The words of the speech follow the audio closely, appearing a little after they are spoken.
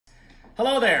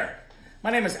Hello there.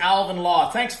 My name is Alvin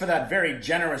Law. Thanks for that very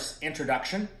generous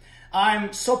introduction.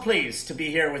 I'm so pleased to be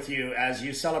here with you as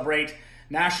you celebrate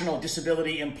National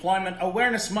Disability Employment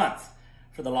Awareness Month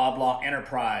for the Loblaw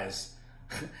Enterprise.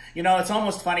 You know, it's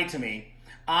almost funny to me.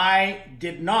 I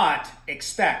did not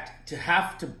expect to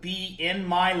have to be in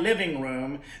my living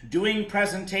room doing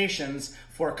presentations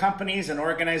for companies and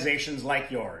organizations like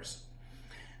yours.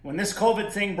 When this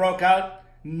COVID thing broke out,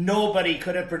 nobody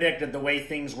could have predicted the way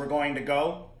things were going to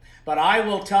go. But I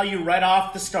will tell you right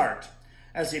off the start,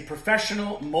 as a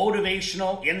professional,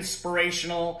 motivational,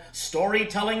 inspirational,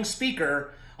 storytelling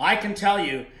speaker, I can tell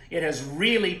you it has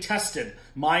really tested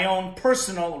my own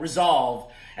personal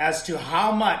resolve as to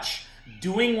how much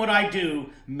doing what I do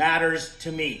matters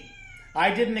to me.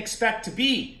 I didn't expect to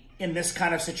be in this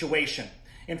kind of situation.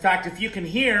 In fact, if you can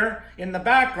hear in the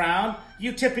background,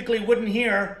 you typically wouldn't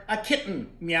hear a kitten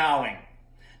meowing.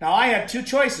 Now, I had two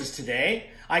choices today.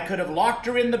 I could have locked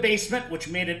her in the basement, which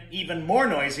made it even more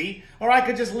noisy, or I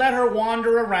could just let her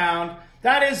wander around.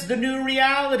 That is the new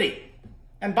reality.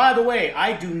 And by the way,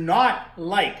 I do not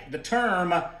like the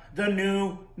term the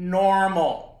new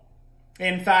normal.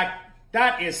 In fact,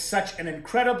 that is such an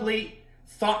incredibly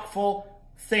thoughtful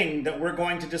thing that we're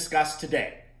going to discuss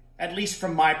today, at least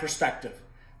from my perspective.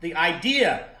 The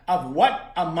idea of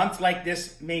what a month like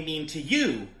this may mean to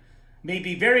you may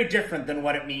be very different than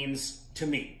what it means to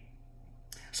me.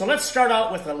 So let's start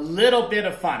out with a little bit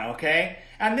of fun, okay?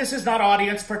 And this is not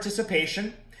audience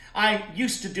participation. I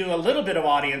used to do a little bit of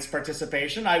audience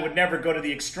participation. I would never go to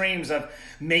the extremes of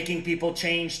making people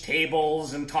change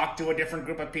tables and talk to a different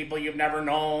group of people you've never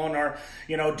known, or,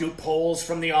 you know, do polls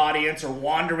from the audience or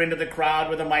wander into the crowd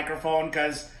with a microphone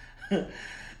because,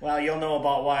 well, you'll know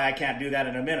about why I can't do that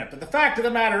in a minute. But the fact of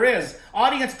the matter is,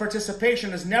 audience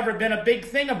participation has never been a big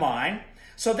thing of mine.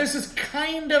 So this is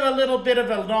kind of a little bit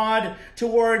of a nod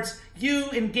towards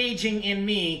you engaging in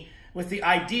me with the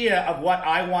idea of what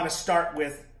I want to start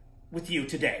with you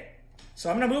today.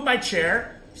 So I'm going to move my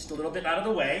chair just a little bit out of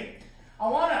the way. I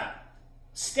want to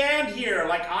stand here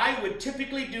like I would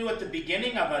typically do at the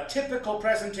beginning of a typical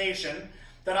presentation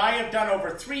that I have done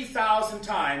over 3,000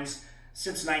 times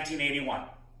since 1981.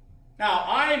 Now,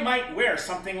 I might wear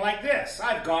something like this.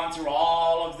 I've gone through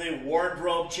all of the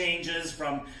wardrobe changes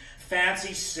from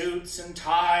fancy suits and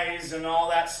ties and all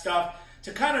that stuff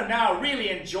to kind of now really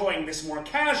enjoying this more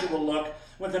casual look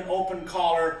with an open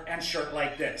collar and shirt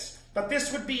like this. But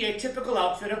this would be a typical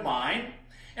outfit of mine,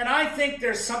 and I think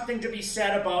there's something to be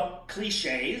said about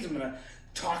cliches. I'm going to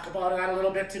talk about that a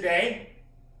little bit today.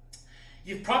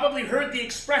 You've probably heard the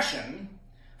expression,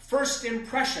 first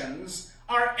impressions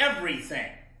are everything.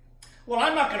 Well,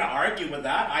 I'm not going to argue with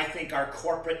that. I think our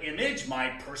corporate image, my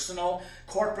personal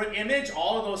corporate image,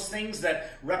 all of those things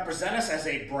that represent us as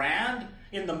a brand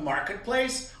in the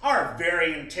marketplace are a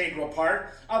very integral part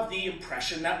of the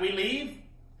impression that we leave.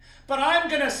 But I'm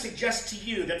going to suggest to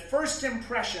you that first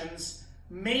impressions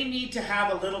may need to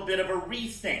have a little bit of a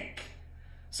rethink.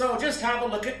 So just have a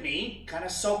look at me, kind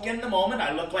of soak in the moment.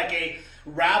 I look like a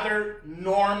rather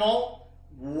normal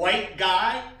white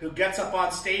guy who gets up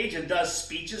on stage and does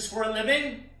speeches for a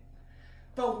living.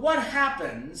 But what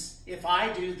happens if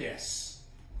I do this?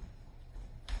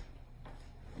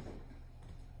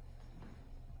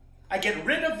 I get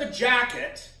rid of the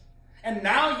jacket, and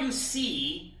now you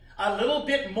see a little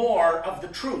bit more of the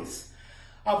truth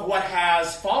of what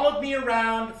has followed me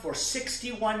around for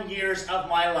 61 years of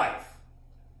my life.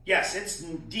 Yes, it's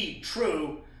indeed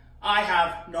true. I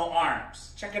have no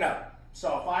arms. Check it out.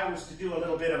 So if I was to do a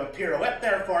little bit of a pirouette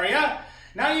there for you,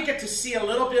 now you get to see a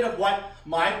little bit of what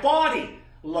my body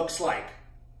looks like.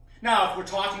 Now, if we're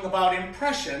talking about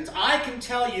impressions, I can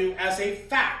tell you as a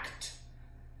fact,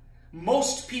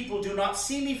 most people do not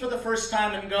see me for the first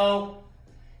time and go,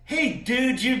 "Hey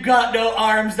dude, you've got no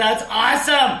arms, that's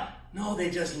awesome." No, they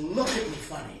just look at me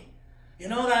funny. You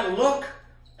know that look?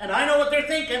 And I know what they're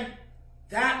thinking.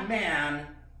 That man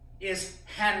is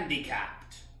handicapped.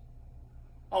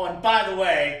 Oh, and by the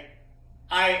way,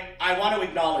 I want to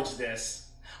acknowledge this.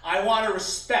 I want to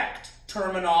respect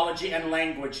terminology and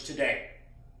language today.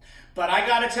 But I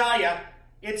got to tell you,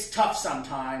 it's tough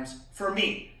sometimes for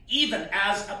me, even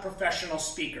as a professional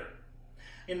speaker.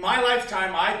 In my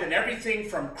lifetime, I've been everything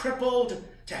from crippled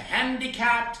to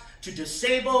handicapped to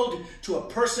disabled to a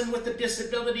person with a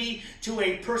disability to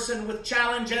a person with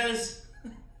challenges.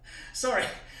 Sorry,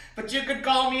 but you could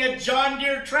call me a John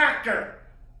Deere tractor.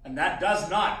 And that does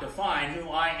not define who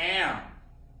I am.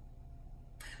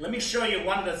 Let me show you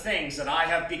one of the things that I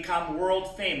have become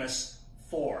world famous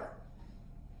for.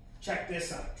 Check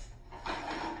this out.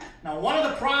 Now, one of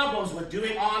the problems with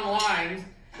doing online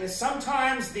is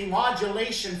sometimes the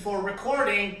modulation for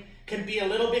recording can be a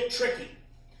little bit tricky.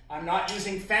 I'm not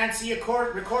using fancy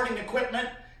recording equipment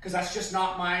because that's just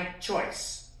not my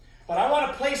choice. But I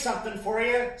want to play something for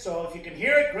you, so if you can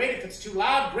hear it, great. If it's too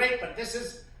loud, great, but this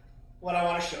is what I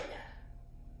want to show you.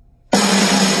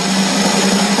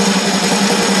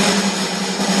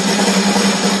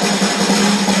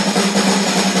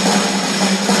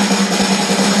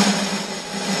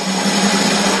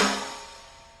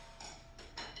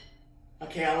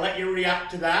 Okay, I'll let you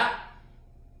react to that.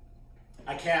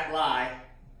 I can't lie.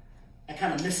 I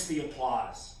kind of miss the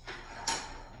applause.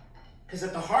 Because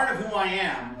at the heart of who I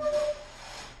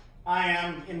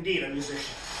am indeed a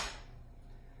musician.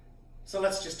 So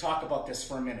let's just talk about this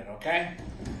for a minute, okay?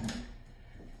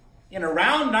 In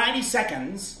around 90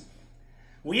 seconds,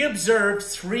 we observed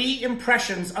 3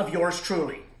 impressions of yours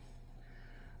truly.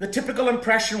 The typical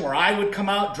impression where I would come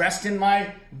out dressed in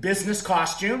my business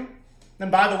costume.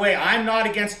 And by the way, I'm not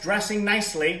against dressing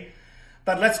nicely,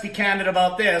 but let's be candid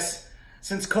about this.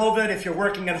 Since COVID, if you're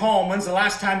working at home, when's the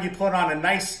last time you put on a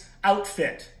nice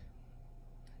outfit?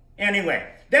 Anyway,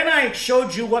 then I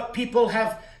showed you what people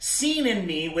have seen in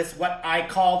me with what I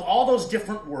called all those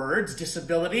different words: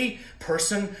 disability,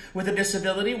 person with a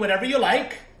disability, whatever you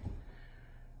like.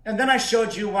 And then I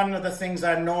showed you one of the things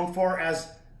I'm known for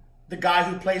as the guy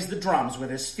who plays the drums with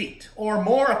his feet, or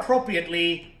more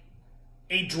appropriately,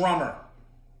 a drummer.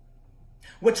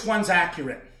 Which one's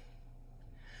accurate?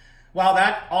 Well,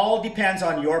 that all depends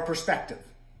on your perspective.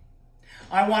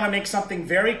 I want to make something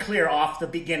very clear off the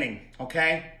beginning,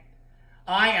 okay?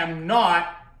 I am not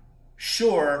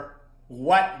sure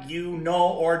what you know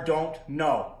or don't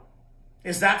know.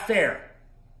 Is that fair?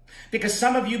 Because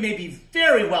some of you may be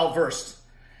very well versed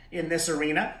in this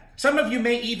arena. Some of you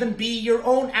may even be your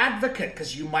own advocate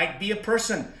because you might be a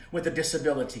person with a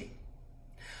disability.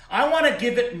 I want to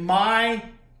give it my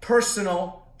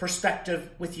personal perspective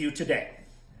with you today,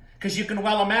 because you can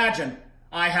well imagine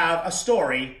I have a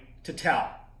story to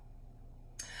tell.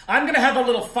 I'm going to have a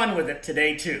little fun with it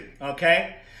today too,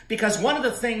 okay? Because one of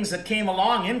the things that came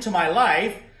along into my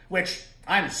life, which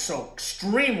I'm so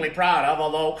extremely proud of,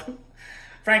 although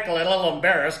frankly a little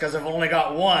embarrassed because I've only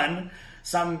got one.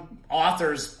 Some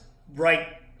authors write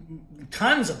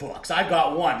tons of books. I've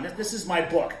got one. This is my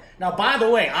book. Now, by the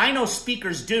way, I know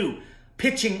speakers do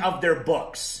pitching of their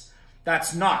books.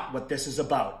 That's not what this is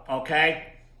about,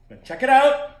 okay? But check it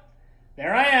out.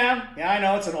 There I am. Yeah, I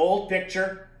know it's an old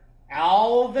picture.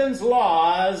 Alvin's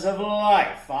Laws of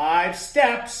Life. 5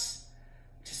 steps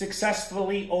to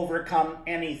successfully overcome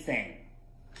anything.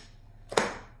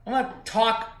 I'm going to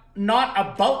talk not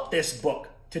about this book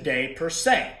today per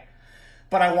se,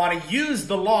 but I want to use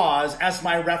the laws as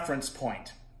my reference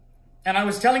point. And I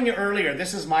was telling you earlier,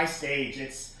 this is my stage.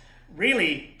 It's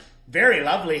really very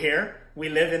lovely here. We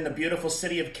live in the beautiful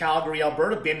city of Calgary,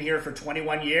 Alberta. Been here for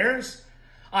 21 years.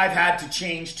 I've had to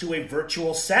change to a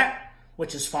virtual set,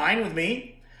 which is fine with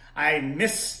me. I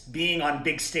miss being on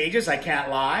big stages, I can't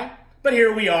lie. But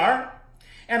here we are.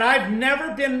 And I've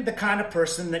never been the kind of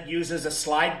person that uses a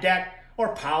slide deck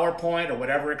or PowerPoint or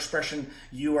whatever expression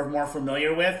you are more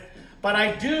familiar with. But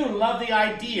I do love the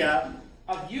idea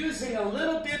of using a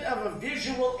little bit of a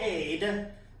visual aid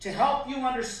to help you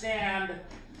understand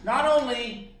not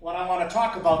only what I want to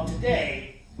talk about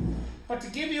today, but to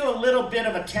give you a little bit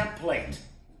of a template.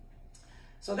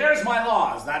 So there's my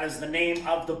laws. That is the name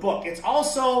of the book. It's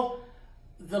also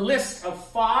the list of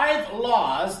 5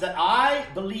 laws that I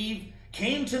believe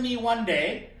came to me one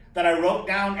day that I wrote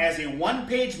down as a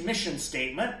 1-page mission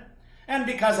statement. And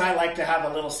because I like to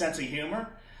have a little sense of humor,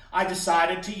 I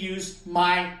decided to use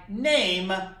my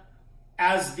name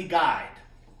as the guide.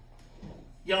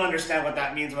 You'll understand what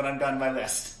that means when I'm done my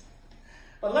list.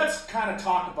 But let's kind of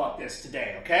talk about this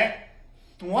today, okay?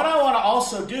 And what I want to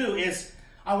also do is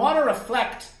I want to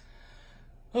reflect,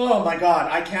 oh my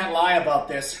God, I can't lie about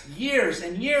this, years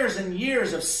and years and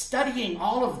years of studying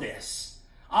all of this.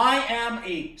 I am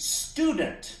a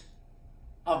student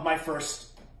of my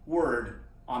first word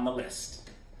on the list.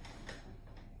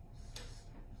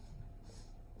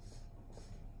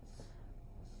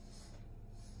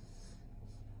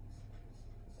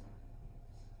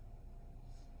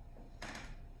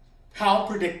 How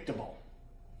predictable.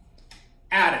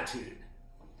 Attitude.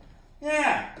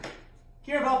 Yeah,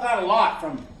 hear about that a lot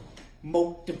from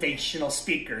motivational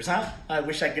speakers, huh? I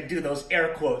wish I could do those air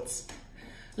quotes.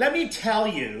 Let me tell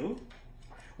you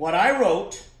what I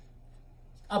wrote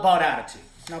about attitude.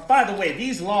 Now, by the way,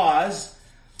 these laws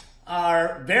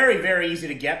are very, very easy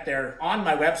to get. They're on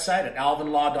my website at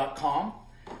alvinlaw.com.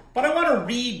 But I want to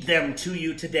read them to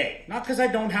you today. Not because I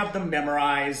don't have them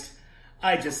memorized.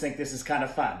 I just think this is kind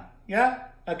of fun. Yeah?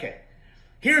 Okay.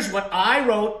 Here's what I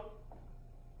wrote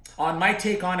on my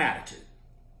take on attitude.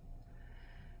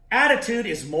 Attitude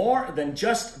is more than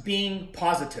just being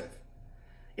positive.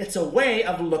 It's a way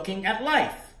of looking at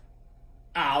life,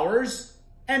 ours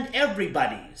and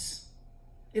everybody's.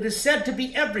 It is said to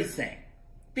be everything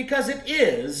because it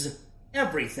is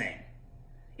everything.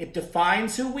 It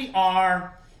defines who we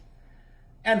are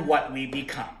and what we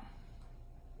become.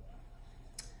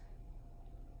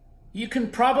 You can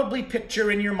probably picture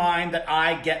in your mind that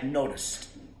I get noticed.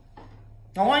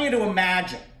 I want you to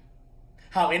imagine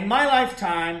how in my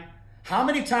lifetime, how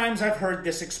many times I've heard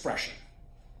this expression.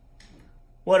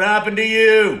 What happened to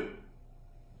you?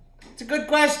 It's a good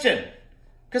question,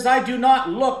 because I do not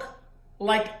look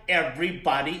like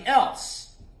everybody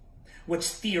else, which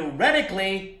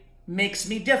theoretically makes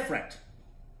me different.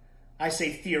 I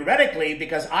say theoretically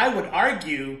because I would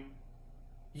argue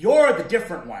you're the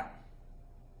different one.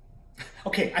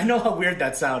 Okay, I know how weird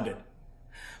that sounded,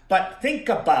 but think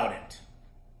about it.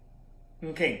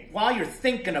 Okay, while you're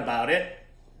thinking about it,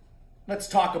 let's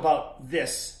talk about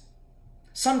this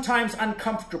sometimes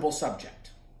uncomfortable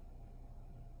subject.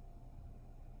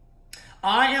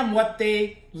 I am what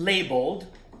they labeled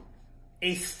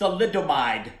a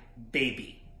thalidomide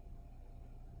baby.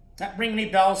 That ring any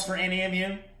bells for any of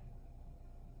you?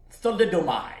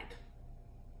 Thalidomide.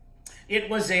 It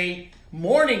was a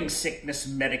morning sickness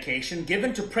medication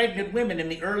given to pregnant women in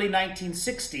the early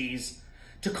 1960s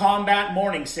to combat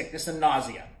morning sickness and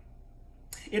nausea.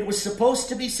 It was supposed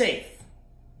to be safe.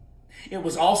 It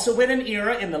was also in an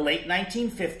era in the late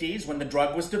 1950s when the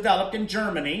drug was developed in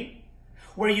Germany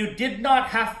where you did not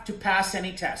have to pass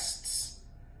any tests.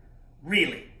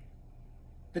 Really.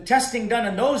 The testing done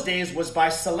in those days was by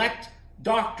select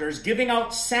doctors giving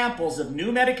out samples of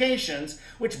new medications,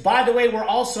 which, by the way, were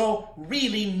also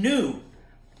really new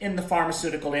in the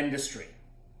pharmaceutical industry.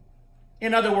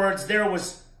 In other words, there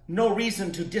was no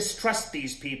reason to distrust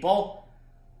these people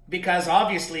because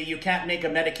obviously you can't make a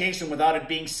medication without it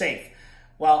being safe.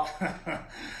 Well,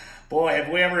 boy, have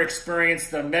we ever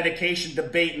experienced the medication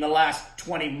debate in the last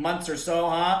 20 months or so,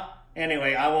 huh?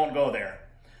 Anyway, I won't go there.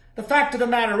 The fact of the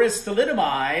matter is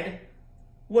thalidomide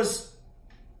was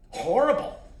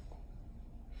horrible.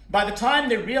 By the time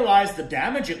they realized the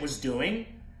damage it was doing,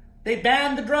 they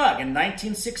banned the drug in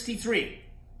 1963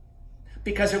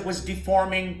 because it was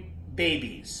deforming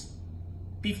babies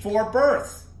before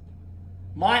birth.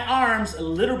 My arms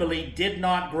literally did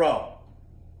not grow.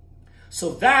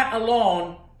 So that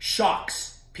alone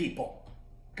shocks people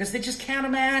because they just can't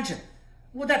imagine.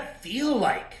 What would that feel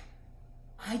like?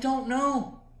 I don't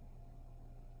know.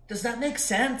 Does that make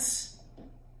sense?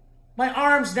 My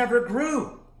arms never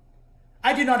grew.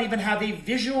 I do not even have a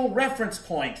visual reference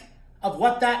point of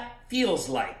what that feels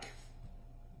like.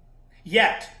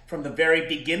 Yet, from the very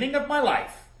beginning of my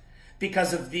life,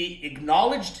 because of the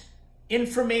acknowledged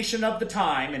information of the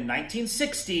time in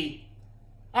 1960,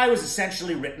 I was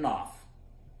essentially written off.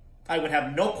 I would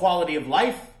have no quality of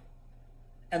life,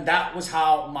 and that was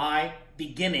how my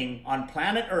beginning on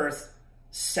planet Earth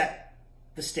set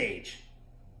the stage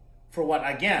for what,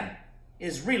 again,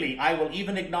 is really, I will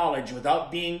even acknowledge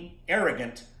without being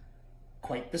arrogant,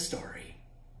 quite the story.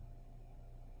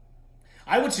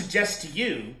 I would suggest to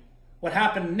you what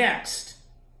happened next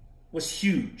was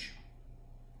huge.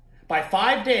 By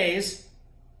 5 days,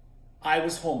 I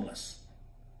was homeless.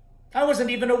 I wasn't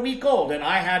even a week old and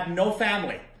I had no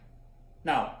family.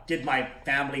 Now, did my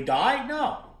family die?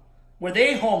 No. Were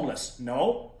they homeless?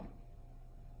 No.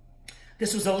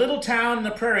 This was a little town in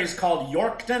the prairies called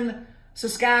Yorkton,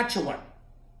 Saskatchewan.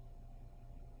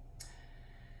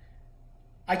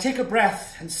 I take a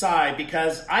breath and sigh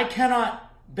because I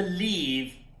cannot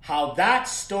believe how that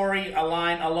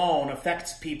storyline alone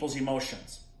affects people's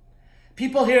emotions.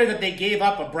 People hear that they gave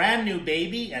up a brand new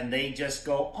baby and they just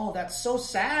go, oh, that's so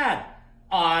sad.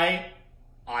 I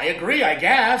agree, I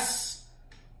guess.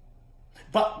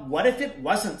 But what if it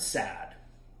wasn't sad?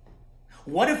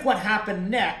 What if what happened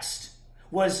next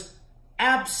was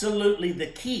absolutely the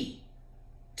key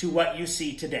to what you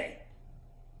see today?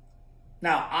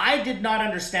 Now, I did not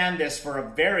understand this for a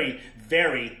very,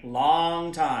 very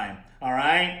long time, all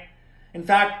right? In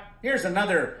fact, here's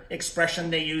another expression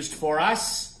they used for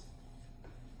us,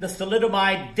 the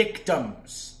thalidomide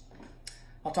victims.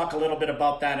 I'll talk a little bit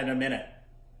about that in a minute.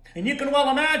 And you can well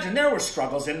imagine there were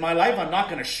struggles in my life. I'm not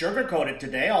going to sugarcoat it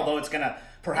today, although it's going to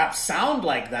perhaps sound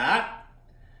like that.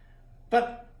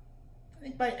 But I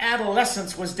think my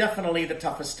adolescence was definitely the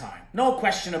toughest time. No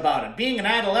question about it. Being an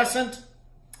adolescent,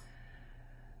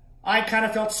 I kind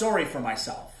of felt sorry for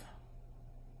myself.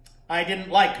 I didn't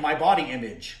like my body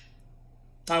image.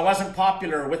 I wasn't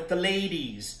popular with the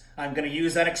ladies. I'm going to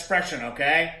use that expression,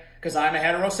 okay? Because I'm a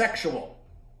heterosexual.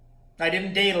 I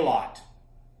didn't date a lot.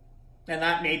 And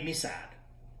that made me sad.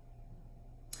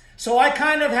 So I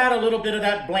kind of had a little bit of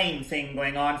that blame thing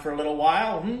going on for a little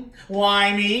while.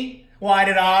 Why me? Why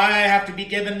did I have to be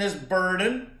given this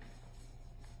burden?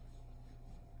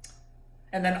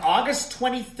 And then August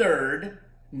 23rd,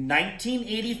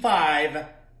 1985,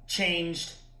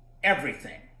 changed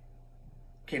everything.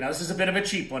 Okay, now this is a bit of a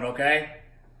cheap one, okay?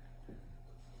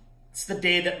 It's the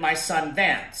day that my son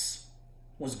Vance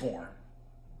was born.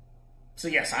 So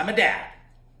yes, I'm a dad.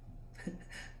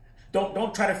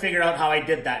 Don't try to figure out how I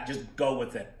did that. Just go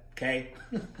with it, okay?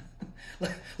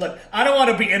 Look, I don't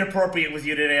want to be inappropriate with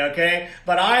you today, okay?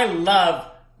 But I love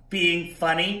being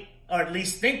funny, or at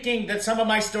least thinking that some of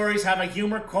my stories have a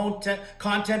humor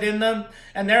content in them.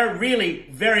 And they're really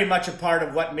very much a part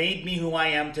of what made me who I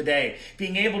am today.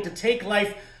 Being able to take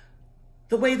life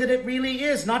the way that it really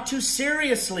is, not too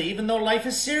seriously, even though life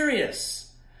is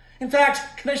serious. In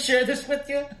fact, can I share this with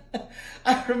you?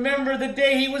 I remember the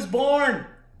day he was born.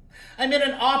 I'm in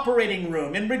an operating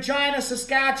room in Regina,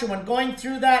 Saskatchewan, going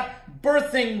through that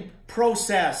birthing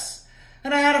process.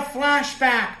 And I had a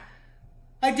flashback.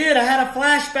 I had a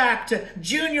flashback to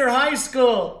junior high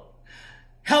school,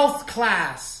 health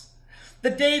class.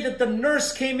 The day that the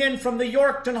nurse came in from the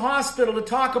Yorkton Hospital to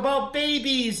talk about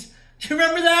babies. Do you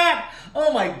remember that?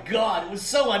 Oh my God, it was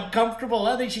so uncomfortable.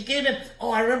 I think she came in.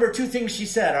 Oh, I remember two things she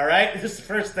said, all right? This is the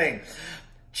first thing.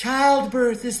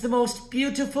 Childbirth is the most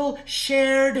beautiful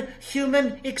shared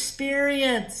human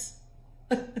experience.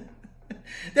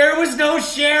 There was no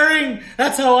sharing.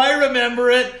 That's how I remember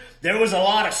it. There was a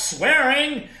lot of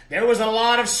swearing. There was a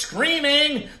lot of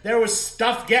screaming. There was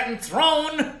stuff getting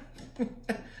thrown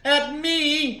at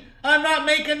me. I'm not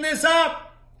making this up.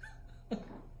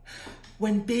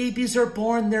 When babies are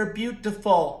born, they're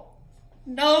beautiful.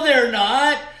 No, they're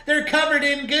not. They're covered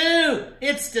in goo.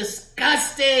 It's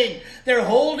disgusting. They're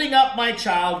holding up my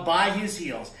child by his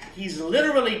heels. He's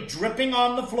literally dripping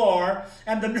on the floor.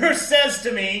 And the nurse says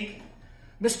to me,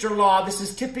 Mr. Law, this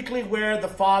is typically where the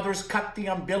fathers cut the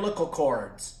umbilical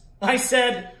cords. I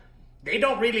said, they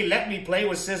don't really let me play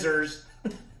with scissors.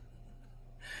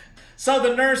 So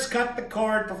the nurse cut the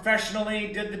cord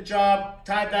professionally, did the job,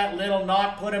 tied that little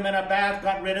knot, put him in a bath,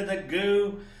 got rid of the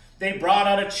goo. They brought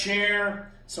out a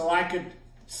chair so I could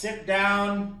sit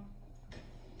down.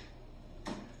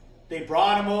 They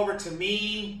brought him over to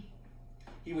me.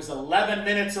 He was 11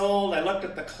 minutes old. I looked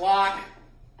at the clock.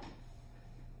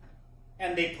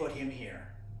 And they put him here.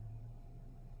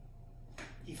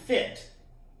 He fit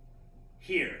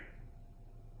here.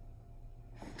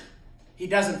 He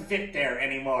doesn't fit there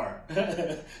anymore.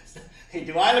 Hey,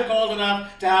 do I look old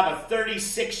enough to have a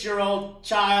 36-year-old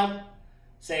child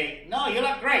say, no, you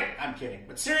look great? I'm kidding.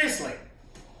 But seriously,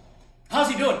 how's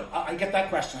he doing? I get that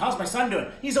question. How's my son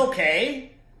doing? He's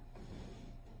okay.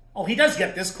 Oh, he does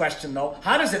get this question, though.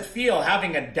 How does it feel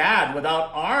having a dad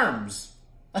without arms?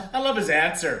 I love his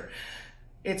answer.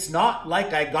 It's not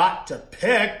like I got to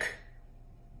pick.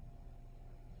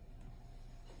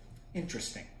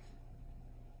 Interesting.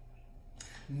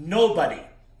 Nobody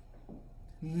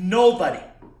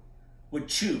would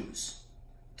choose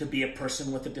to be a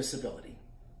person with a disability.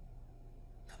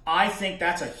 I think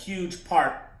that's a huge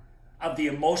part of the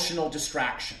emotional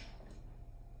distraction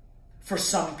for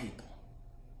some people,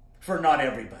 for not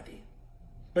everybody.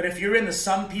 But if you're in the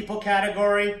some people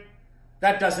category,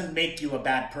 that doesn't make you a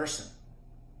bad person.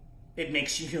 It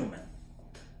makes you human.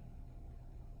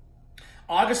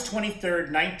 August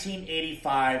 23rd,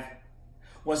 1985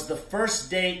 was the first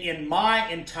day in my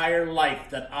entire life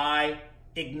that I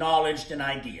acknowledged an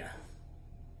idea.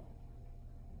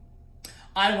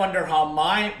 I wonder how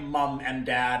my mom and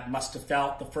dad must have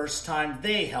felt the first time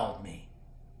they held me.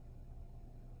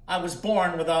 I was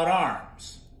born without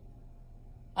arms.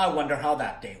 I wonder how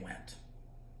that day went.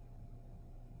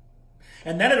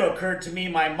 And then it occurred to me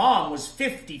my mom was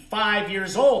 55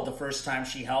 years old the first time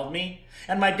she held me,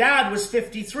 and my dad was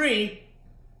 53,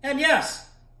 and yes,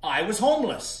 I was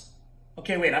homeless.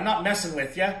 Okay, wait, I'm not messing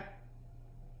with you.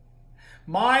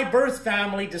 My birth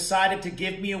family decided to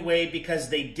give me away because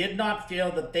they did not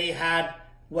feel that they had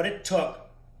what it took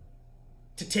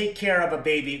to take care of a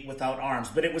baby without arms.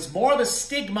 But it was more the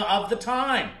stigma of the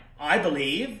time, I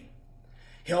believe.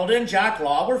 Hilda and Jack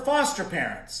Law were foster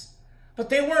parents. But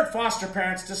they weren't foster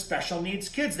parents to special needs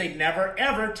kids. They'd never,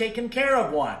 ever taken care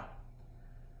of one.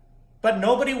 But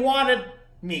nobody wanted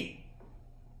me.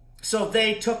 So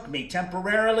they took me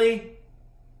temporarily,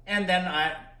 and then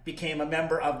I became a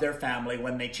member of their family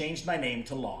when they changed my name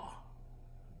to Law.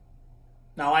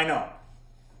 Now I know,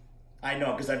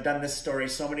 because I've done this story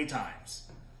so many times.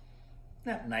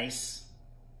 Isn't that nice?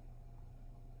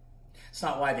 It's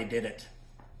not why they did it.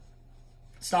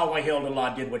 It's not why Hilda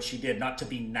Law did what she did, not to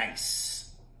be nice.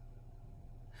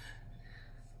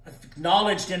 I've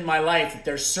acknowledged in my life that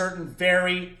there's certain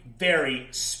very, very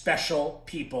special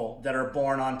people that are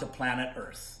born onto planet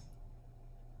Earth.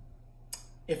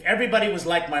 If everybody was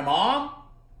like my mom,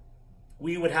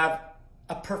 we would have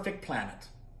a perfect planet.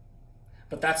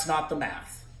 But that's not the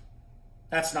math.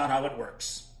 That's not how it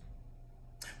works.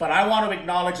 But I want to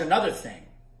acknowledge another thing.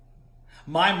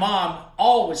 My mom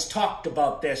always talked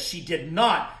about this. She did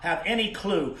not have any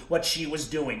clue what she was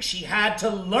doing. She had to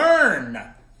learn.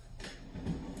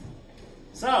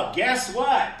 So, guess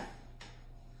what?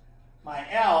 My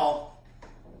L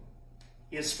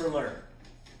is for learn.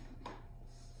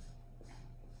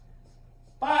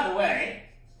 By the way,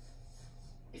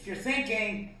 if you're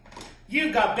thinking,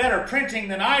 you've got better printing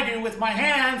than I do with my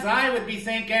hands, I would be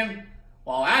thinking,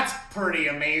 well, that's pretty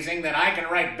amazing that I can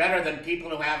write better than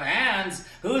people who have hands.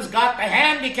 Who's got the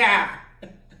handicap?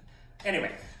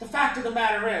 Anyway, the fact of the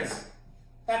matter is,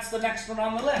 that's the next one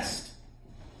on the list.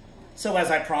 So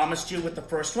as I promised you with the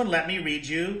first one, let me read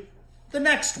you the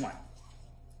next one.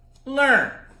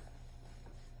 Learn.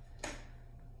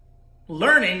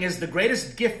 Learning is the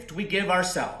greatest gift we give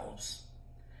ourselves.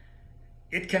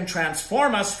 It can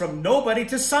transform us from nobody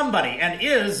to somebody and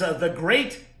is the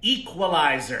great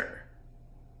equalizer.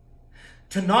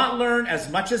 To not learn as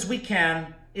much as we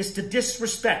can is to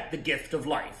disrespect the gift of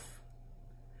life.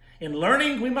 In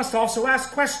learning, we must also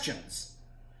ask questions.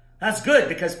 That's good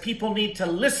because people need to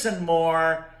listen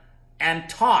more and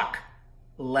talk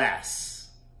less.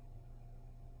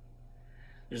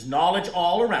 There's knowledge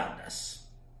all around us.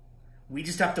 We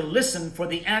just have to listen for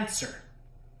the answer.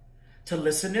 To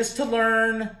listen is to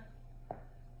learn,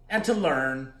 and to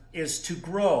learn is to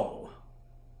grow.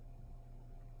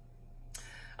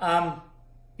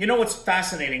 You know what's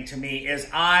fascinating to me is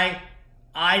I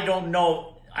don't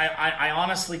know, I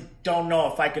honestly don't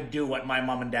know if I could do what my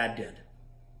mom and dad did.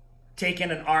 Take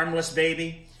in an armless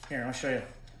baby. Here, I'll show you.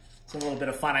 It's a little bit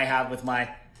of fun I have with my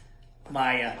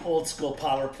old school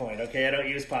PowerPoint. Okay, I don't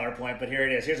use PowerPoint, but here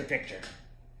it is. Here's a picture.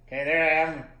 Okay, there I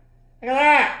am. Look at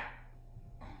that.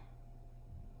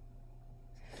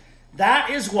 That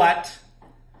is what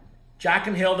Jack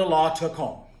and Hilda Law took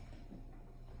home.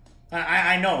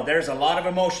 I know there's a lot of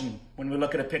emotion when we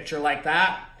look at a picture like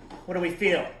that. What do we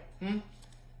feel?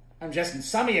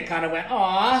 Some of you kind of went,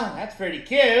 aw, that's pretty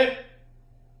cute.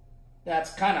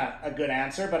 That's kind of a good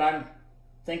answer, but I'm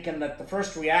thinking that the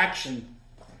first reaction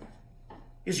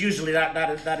is usually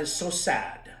that is so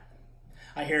sad.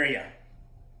 I hear you.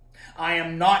 I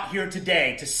am not here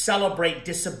today to celebrate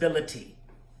disability.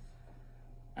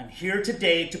 I'm here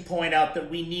today to point out that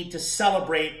we need to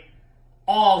celebrate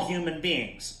all human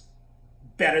beings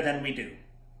better than we do.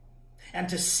 And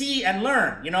to see and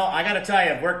learn. You know, I got to tell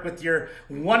you, I've worked with your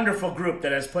wonderful group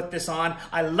that has put this on.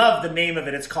 I love the name of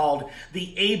it. It's called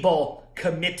the ABLE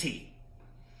Committee.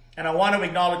 And I want to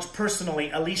acknowledge personally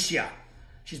Alicia.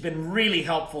 She's been really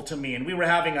helpful to me. And we were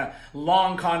having a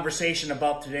long conversation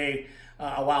about today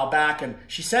a while back. And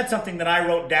she said something that I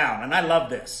wrote down. And I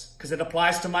love this because it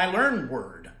applies to my learn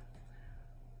word.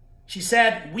 She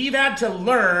said, we've had to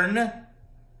learn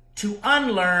to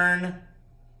unlearn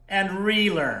and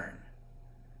relearn.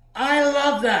 I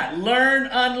love that. Learn,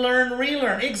 unlearn,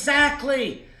 relearn.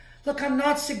 Exactly. Look, I'm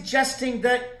not suggesting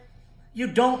that you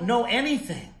don't know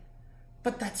anything,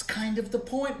 but that's kind of the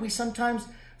point. We sometimes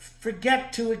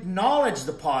forget to acknowledge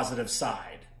the positive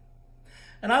side.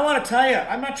 And I want to tell you,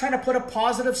 I'm not trying to put a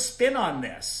positive spin on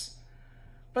this,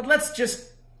 but let's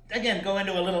just, again, go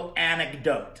into a little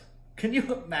anecdote. Can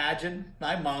you imagine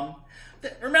my mom?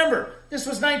 Remember, this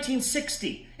was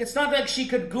 1960. It's not like she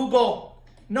could Google,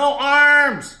 no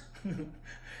arms.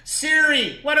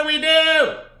 Siri, what do we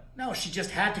do? No, she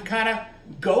just had to kind of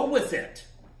go with it.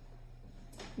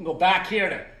 I'll go back here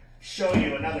to show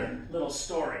you another little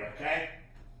story, okay?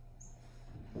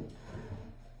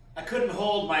 I couldn't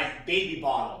hold my baby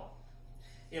bottle.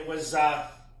 It was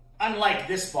unlike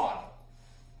this bottle.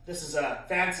 This is a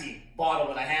fancy bottle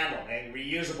with a handle, a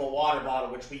reusable water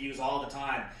bottle, which we use all the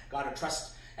time. Got to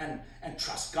trust and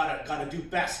trust. Got to do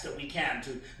best that we can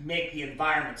to make the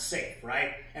environment safe,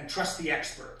 right? And trust the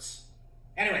experts.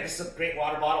 Anyway, this is a great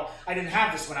water bottle. I didn't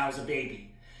have this when I was a baby.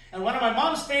 And one of my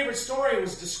mom's favorite stories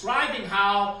was describing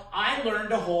how I learned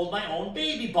to hold my own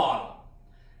baby bottle.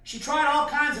 She tried all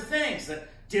kinds of things that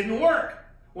didn't work.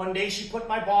 One day she put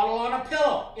my bottle on a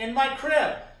pillow in my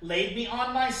crib, laid me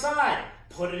on my side,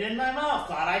 put it in my mouth,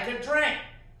 thought I could drink.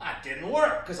 That didn't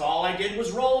work because all I did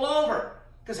was roll over.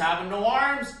 Because having no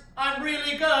arms, I'm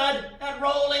really good at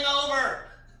rolling over.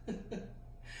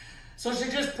 So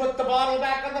she just put the bottle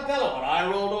back on the pillow, and I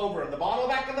rolled over, and the bottle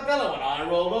back on the pillow, and I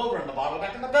rolled over, and the bottle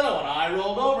back on the pillow, and I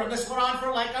rolled over, and this went on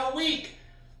for like a week.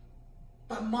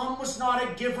 But Mom was not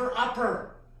a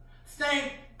giver-upper.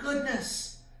 Thank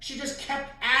goodness. She just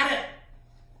kept at it.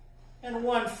 And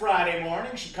one Friday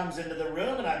morning, she comes into the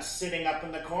room, and I'm sitting up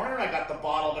in the corner. I got the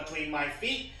bottle between my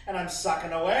feet, and I'm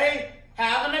sucking away,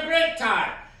 having a great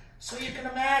time. So you can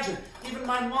imagine, even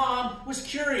my mom was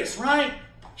curious, right?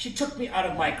 She took me out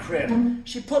of my crib.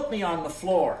 She put me on the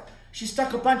floor. She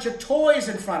stuck a bunch of toys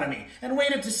in front of me and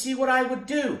waited to see what I would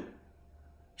do.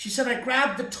 She said I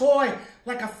grabbed the toy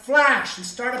like a flash and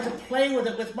started to play with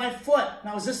it with my foot.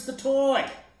 Now, is this the toy?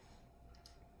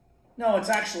 No, it's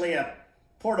actually a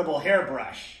portable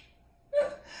hairbrush.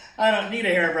 I don't need a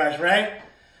hairbrush, right?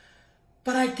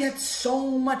 But I get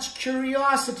so much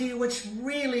curiosity, which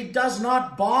really does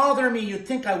not bother me. You'd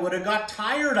think I would have got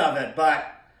tired of it,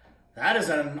 but that is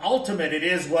an ultimate, it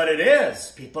is what it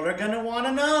is. People are going to want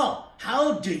to know.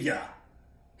 How do you?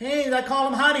 Hey, I call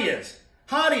them how do yous.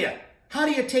 How do you? How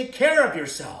do you take care of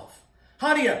yourself?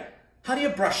 How do you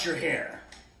brush your hair?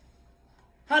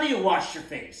 How do you wash your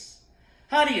face?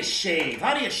 How do you shave?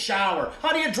 How do you shower?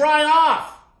 How do you dry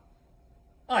off?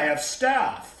 I have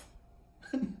staff.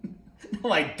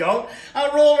 No, I don't.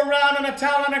 I roll around in a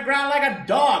towel on the ground like a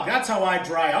dog. That's how I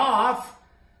dry off.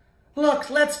 Look,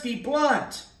 let's be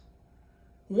blunt.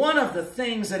 One of the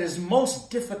things that is most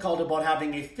difficult about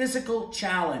having a physical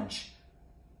challenge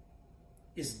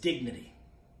is dignity.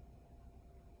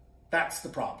 That's the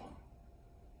problem.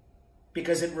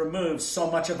 Because it removes so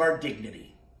much of our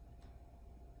dignity.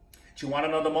 Do you want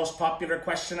to know the most popular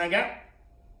question I get?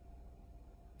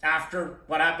 After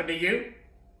what happened to you?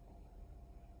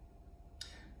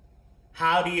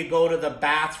 How do you go to the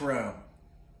bathroom?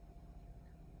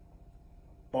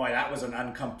 Boy, that was an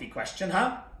uncomfy question,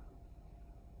 huh?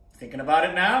 Thinking about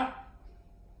it now?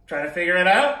 Trying to figure it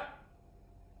out?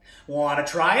 Want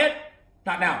to try it?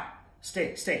 Not now.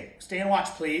 Stay and watch,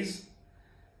 please.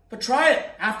 But try it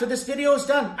after this video is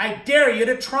done. I dare you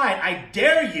to try it. I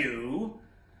dare you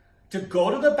to go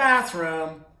to the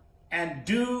bathroom and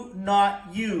do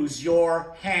not use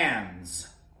your hands.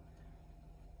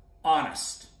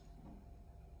 Honest.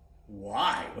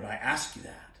 Why would I ask you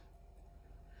that?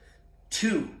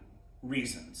 2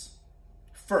 reasons.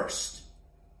 First,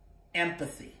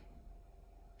 empathy.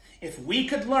 If we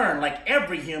could learn, like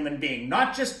every human being,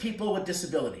 not just people with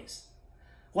disabilities,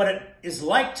 what it is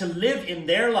like to live in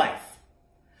their life,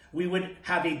 we would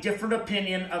have a different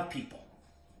opinion of people.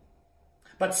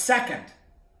 But second,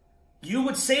 you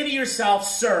would say to yourself,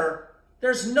 sir,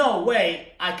 there's no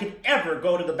way I could ever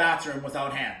go to the bathroom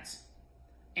without hands.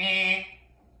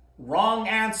 Wrong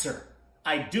answer.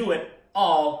 I do it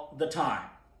all the time.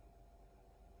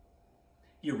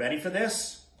 You ready for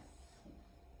this?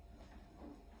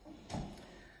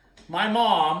 My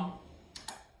mom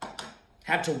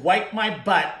had to wipe my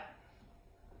butt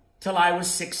till I was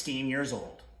 16 years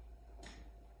old.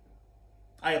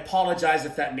 I apologize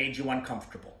if that made you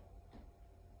uncomfortable.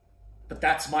 But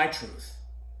that's my truth.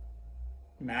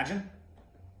 Imagine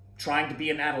trying to be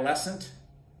an adolescent,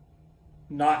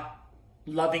 not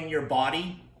loving your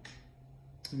body,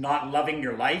 not loving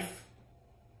your life,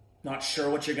 not sure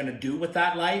what you're going to do with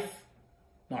that life,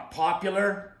 not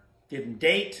popular, didn't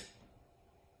date.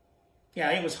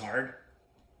 Yeah, it was hard.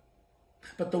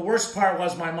 But the worst part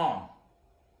was my mom.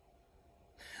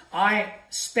 I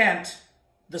spent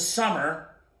the summer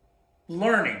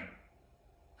learning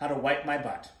how to wipe my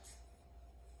butt.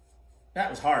 That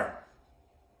was hard.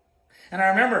 And I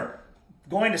remember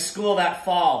going to school that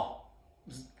fall,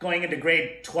 going into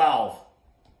grade 12.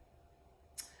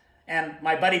 And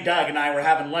my buddy Doug and I were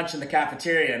having lunch in the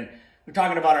cafeteria, and we were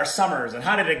talking about our summers and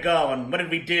how did it go and what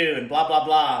did we do and blah, blah,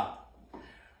 blah.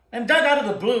 And Doug, out of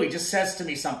the blue, he just says to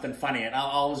me something funny, and I'll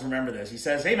always remember this. He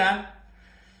says, hey, man,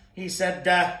 he said,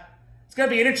 it's going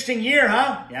to be an interesting year,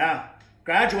 huh? Yeah.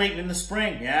 Graduating in the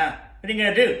spring, yeah. What are you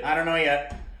going to do? I don't know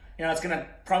yet. You know, it's going to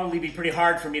probably be pretty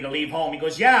hard for me to leave home. He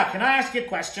goes, yeah, can I ask you a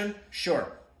question?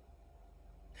 Sure.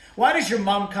 Why does your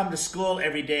mom come to school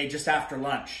every day just after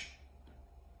lunch?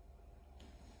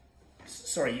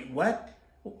 Sorry, what?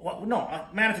 No,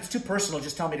 man, if it's too personal,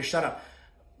 just tell me to shut up.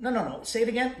 No. Say it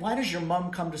again. Why does your mom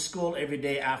come to school every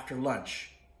day after lunch?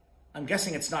 I'm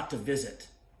guessing it's not to visit.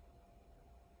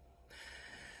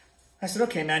 I said,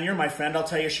 okay, man, you're my friend. I'll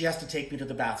tell you, she has to take me to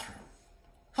the bathroom.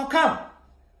 How come?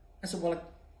 I said, well,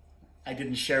 I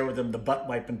didn't share with him the butt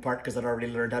wiping part because I'd already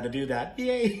learned how to do that.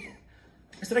 Yay.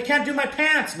 I said, I can't do my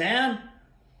pants, man.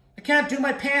 I can't do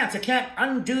my pants. I can't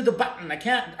undo the button. I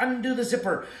can't undo the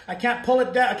zipper. I can't pull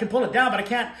it down. I can pull it down, but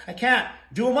I can't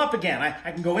do them up again.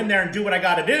 I can go in there and do what I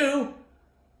got to do.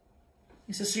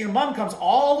 He says, so your mom comes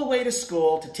all the way to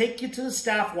school to take you to the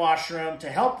staff washroom, to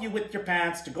help you with your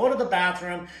pants, to go to the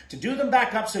bathroom, to do them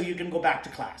back up so you can go back to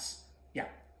class. Yeah.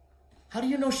 How do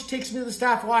you know she takes me to the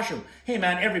staff washroom? Hey,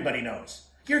 man, everybody knows.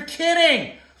 You're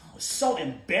kidding. I was so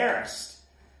embarrassed.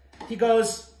 He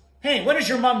goes, hey, what does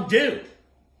your mom do?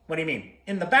 What do you mean?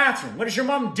 In the bathroom. What does your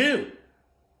mom do?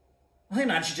 Well, hey,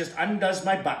 man, she just undoes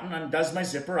my button, undoes my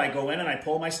zipper. I go in and I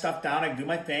pull my stuff down. I do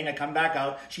my thing. I come back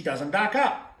out. She does them back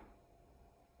up.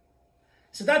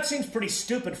 So that seems pretty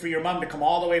stupid for your mom to come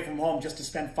all the way from home just to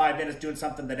spend 5 minutes doing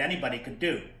something that anybody could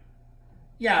do.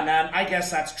 Yeah, man, I guess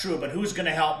that's true, but who's going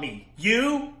to help me?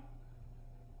 You?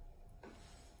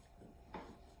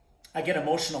 I get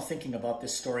emotional thinking about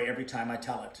this story every time I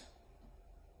tell it.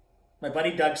 My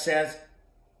buddy Doug says,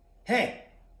 hey,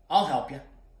 I'll help you.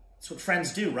 That's what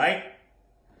friends do, right?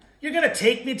 You're going to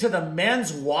take me to the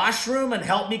men's washroom and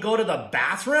help me go to the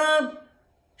bathroom?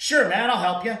 Sure, man, I'll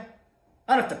help you.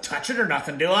 I don't have to touch it or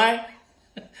nothing, do I?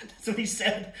 That's what he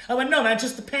said. I went, no, man,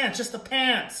 just the pants, just the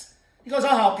pants. He goes,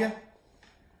 I'll help you.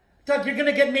 Doug, you're going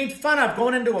to get made fun of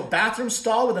going into a bathroom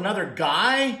stall with another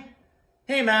guy?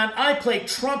 Hey, man, I play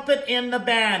trumpet in the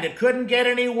band. It couldn't get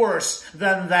any worse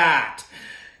than that.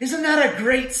 Isn't that a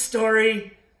great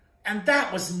story? And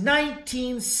that was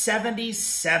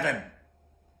 1977.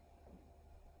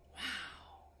 Wow.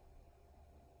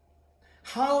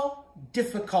 How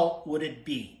difficult would it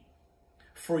be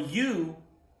for you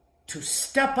to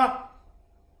step up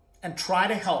and try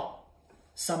to help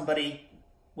somebody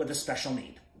with a special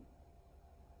need?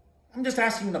 I'm just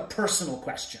asking the personal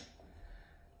question,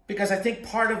 because I think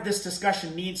part of this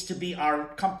discussion needs to be our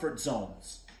comfort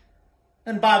zones.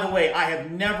 And by the way, I have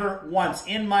never once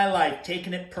in my life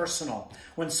taken it personal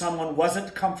when someone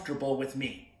wasn't comfortable with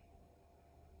me.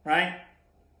 Right?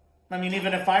 I mean,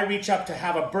 even if I reach up to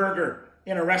have a burger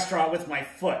in a restaurant with my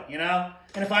foot, you know?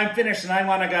 And if I'm finished and I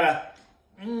want to gotta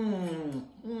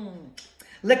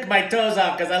lick my toes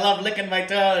off because I love licking my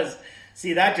toes.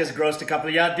 See, that just grossed a couple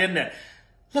of you out, didn't it?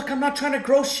 Look, I'm not trying to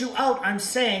gross you out. I'm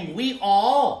saying we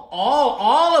all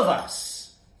of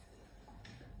us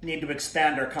need to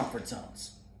expand our comfort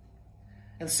zones.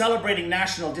 And celebrating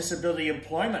National Disability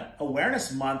Employment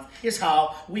Awareness Month is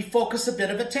how we focus a bit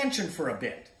of attention for a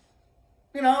bit.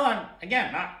 You know, I'm,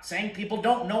 again, not saying people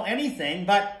don't know anything,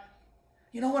 but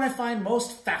you know what I find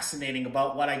most fascinating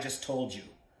about what I just told you?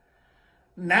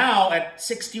 Now, at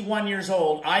 61 years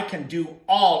old, I can do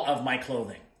all of my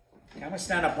clothing. Okay, I'm going to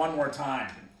stand up one more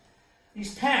time.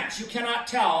 These pants, you cannot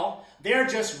tell, they're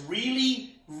just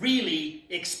really, really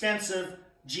expensive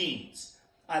jeans.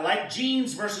 I like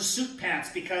jeans versus suit pants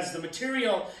because the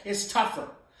material is tougher.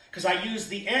 Because I use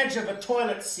the edge of a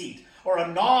toilet seat, or a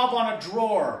knob on a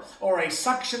drawer, or a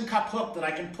suction cup hook that I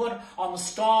can put on the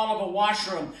stall of a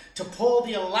washroom to pull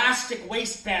the elastic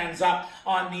waistbands up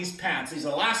on these pants. These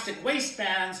elastic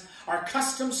waistbands are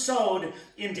custom sewed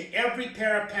into every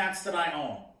pair of pants that I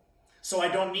own, so I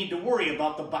don't need to worry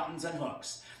about the buttons and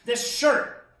hooks. This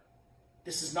shirt,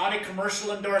 this is not a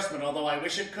commercial endorsement, although I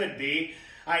wish it could be.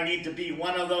 I need to be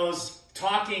one of those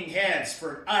talking heads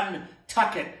for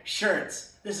Untuck It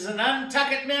shirts. This is an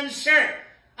Untuck It men's shirt.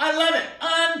 I love it.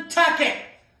 Untuck it.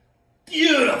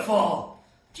 Beautiful.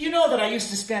 Do you know that I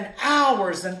used to spend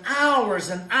hours and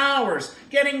hours and hours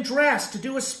getting dressed to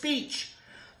do a speech,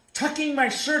 tucking my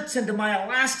shirts into my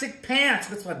elastic pants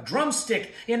with a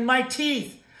drumstick in my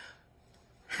teeth,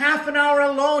 half an hour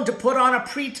alone to put on a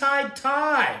pre-tied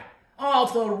tie. All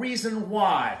the reason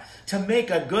why? To make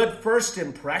a good first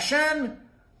impression?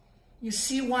 You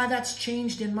see why that's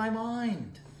changed in my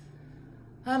mind.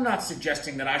 I'm not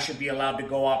suggesting that I should be allowed to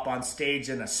go up on stage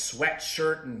in a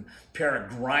sweatshirt and a pair of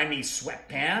grimy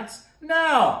sweatpants.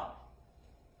 No.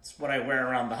 It's what I wear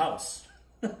around the house.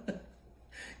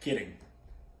 Kidding.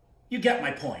 You get my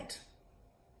point.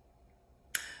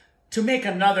 To make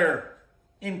another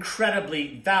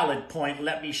incredibly valid point,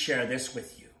 let me share this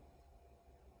with you.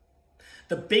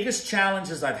 The biggest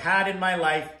challenges I've had in my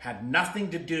life had nothing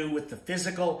to do with the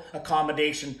physical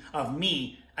accommodation of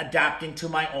me adapting to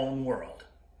my own world.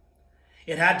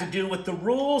 It had to do with the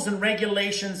rules and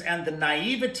regulations and the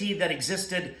naivety that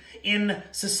existed in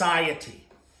society.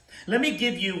 Let me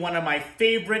give you one of my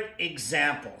favorite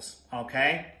examples,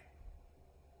 okay?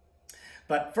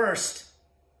 But first,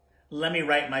 let me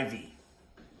write my V.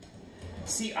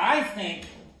 See, I think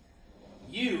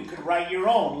you could write your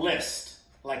own list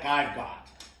like I've got.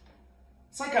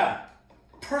 It's like a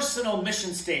personal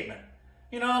mission statement.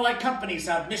 You know, like companies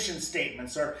have mission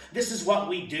statements, or this is what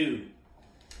we do.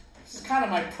 This is kind of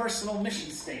my personal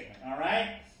mission statement, all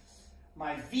right?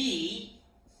 My V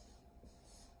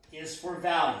is for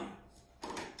value.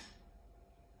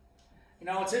 You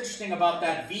know, what's interesting about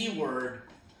that V word,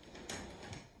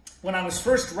 when I was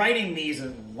first writing these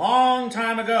a long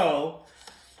time ago,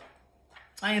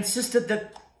 I insisted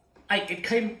that it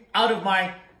came out of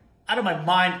my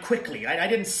mind quickly. I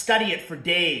didn't study it for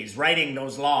days, writing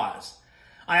those laws.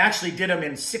 I actually did them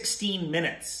in 16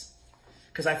 minutes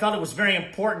because I felt it was very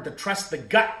important to trust the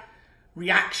gut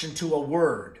reaction to a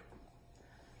word.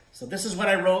 So this is what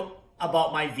I wrote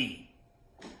about my V.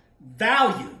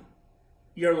 Value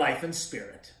your life and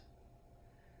spirit.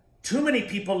 Too many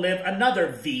people live another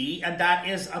V, and that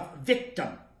is a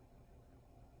victim.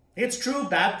 It's true,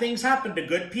 bad things happen to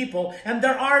good people, and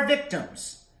there are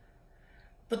victims.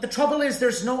 But the trouble is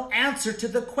there's no answer to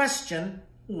the question,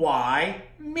 why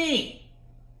me?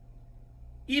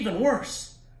 Even worse,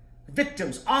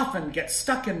 victims often get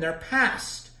stuck in their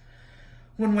past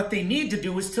when what they need to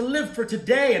do is to live for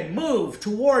today and move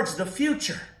towards the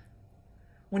future.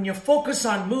 When you focus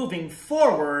on moving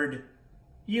forward,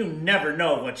 you never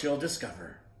know what you'll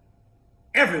discover.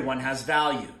 Everyone has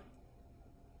value.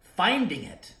 Finding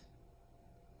it,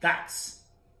 that's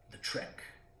the trick.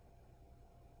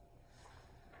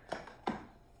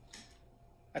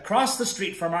 Across the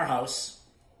street from our house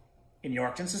in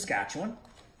Yorkton, Saskatchewan,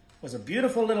 was a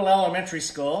beautiful little elementary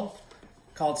school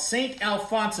called St.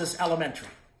 Alphonsus Elementary.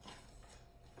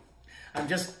 I'm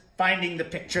just finding the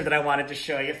picture that I wanted to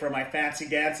show you for my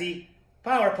fancy-dancy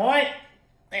PowerPoint.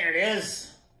 There it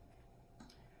is.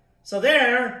 So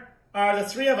there are the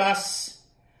three of us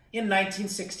in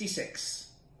 1966.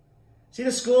 See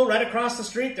the school right across the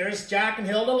street? There's Jack and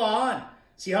Hilda Law. And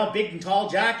see how big and tall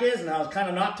Jack is and how kind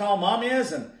of not tall Mom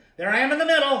is? And there I am in the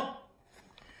middle.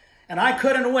 And I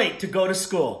couldn't wait to go to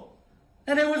school.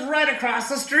 And it was right across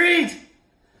the street.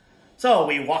 So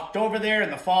we walked over there in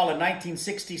the fall of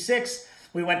 1966.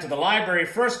 We went to the library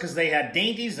first because they had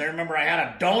dainties. I remember I had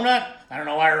a donut. I don't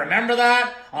know why I remember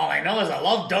that. All I know is I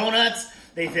love donuts.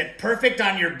 They fit perfect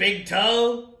on your big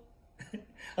toe.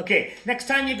 Okay, next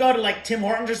time you go to like Tim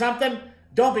Hortons or something,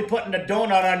 don't be putting a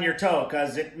donut on your toe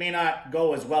because it may not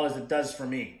go as well as it does for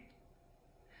me.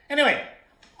 Anyway,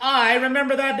 I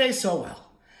remember that day so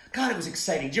well. God, it was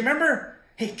exciting. Do you remember?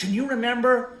 Hey, can you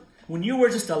remember when you were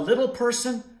just a little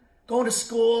person going to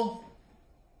school?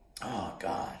 Oh,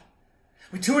 God.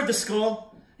 We toured the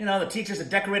school. You know, the teachers had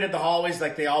decorated the hallways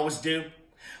like they always do.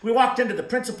 We walked into the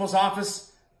principal's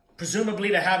office, presumably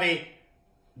to have a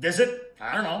visit.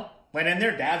 I don't know. Went in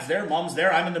there, Dad's there, Mom's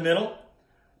there, I'm in the middle.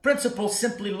 Principal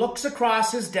simply looks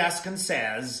across his desk and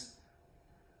says,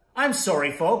 "I'm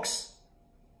sorry, folks,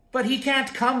 but he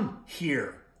can't come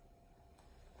here."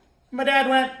 My dad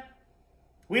went,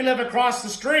 "We live across the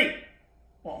street."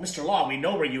 "Well, Mr. Law, we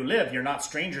know where you live. You're not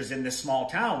strangers in this small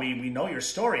town. We know your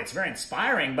story. It's very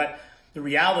inspiring, but the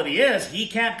reality is he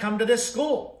can't come to this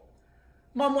school."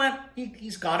 Mom went,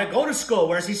 He's got to go to school.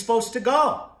 Where's he supposed to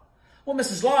go?" "Well,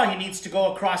 Mrs. Law, he needs to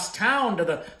go across town to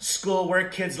the school where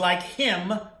kids like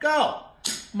him go."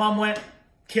 Mom went,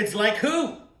 "Kids like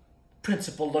who?"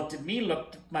 Principal looked at me,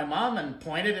 looked at my mom, and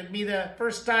pointed at me the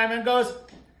first time and goes,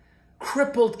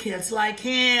 "Crippled kids like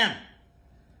him."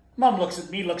 Mom looks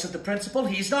at me, looks at the principal.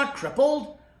 "He's not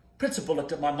crippled." Principal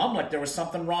looked at my mom like there was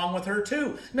something wrong with her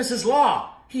too. "Mrs.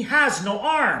 Law, he has no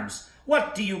arms.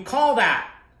 What do you call that?"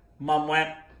 Mom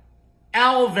went,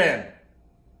 "Alvin."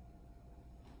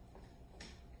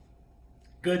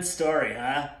 Good story,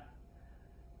 huh?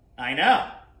 I know.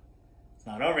 It's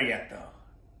not over yet, though.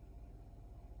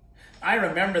 I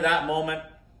remember that moment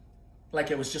like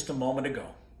it was just a moment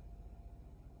ago.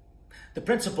 The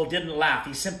principal didn't laugh.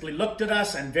 He simply looked at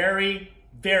us and very,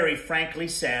 very frankly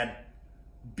said,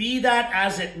 "Be that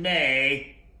as it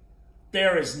may,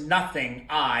 there is nothing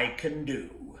I can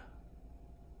do."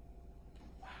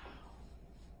 Wow.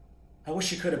 I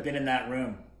wish you could have been in that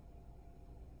room.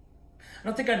 I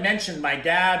don't think I mentioned my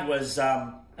dad was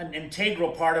an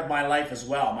integral part of my life as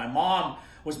well. My mom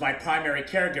was my primary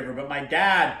caregiver, but my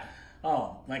dad,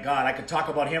 oh my God, I could talk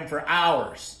about him for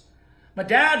hours. My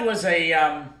dad was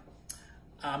a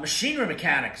machinery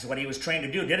mechanic is what he was trained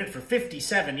to do. Did it for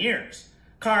 57 years.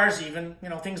 Cars even,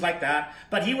 things like that.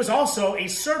 But he was also a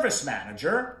service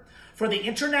manager for the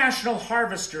International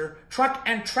Harvester truck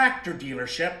and tractor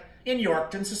dealership in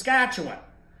Yorkton, Saskatchewan.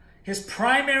 His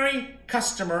primary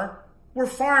customer were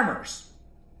farmers.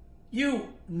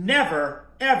 You never,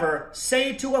 ever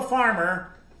say to a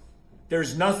farmer,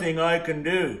 "There's nothing I can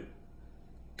do."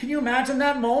 Can you imagine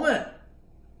that moment?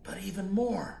 But even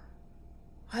more,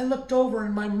 I looked over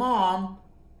and my mom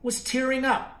was tearing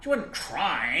up. She wasn't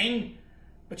crying,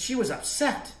 but she was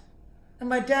upset. And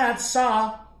my dad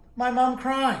saw my mom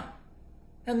cry.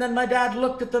 And then my dad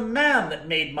looked at the man that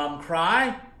made mom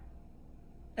cry.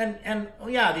 And oh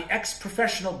yeah, the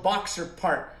ex-professional boxer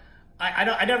part.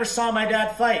 I never saw my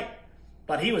dad fight,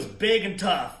 but he was big and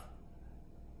tough.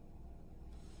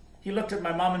 He looked at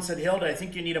my mom and said, Hilda, I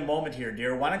think you need a moment here,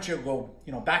 dear. Why don't you go,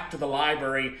 back to the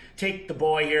library, take the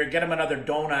boy here, get him another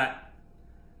donut.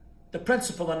 The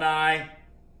principal and I,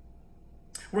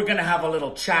 we're going to have a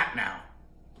little chat now.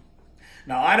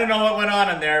 Now, I don't know what went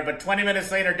on in there, but 20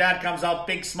 minutes later, Dad comes out,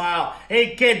 big smile.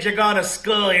 Hey, kid, you're going to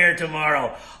school here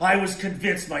tomorrow. I was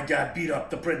convinced my dad beat up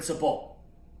the principal.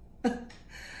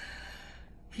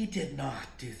 He did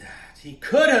not do that. He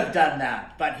could have done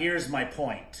that, but here's my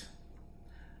point.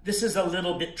 This is a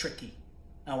little bit tricky.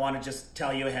 I want to just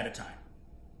tell you ahead of time.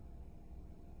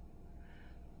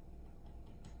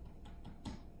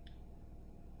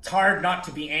 It's hard not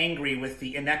to be angry with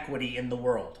the inequity in the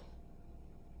world.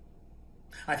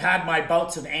 I've had my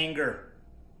bouts of anger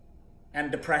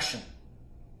and depression,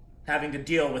 having to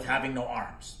deal with having no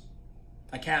arms.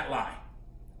 I can't lie.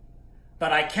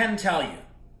 But I can tell you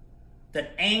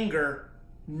that anger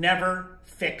never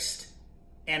fixed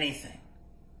anything.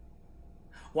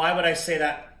 Why would I say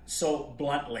that so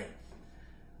bluntly?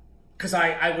 Because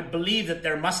I would believe that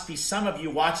there must be some of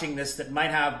you watching this that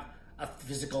might have a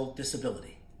physical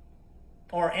disability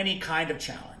or any kind of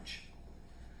challenge.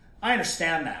 I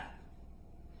understand that.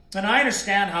 And I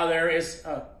understand how there is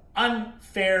an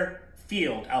unfair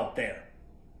field out there.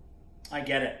 I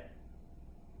get it.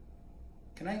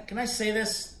 Can I say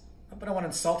this? But I don't want to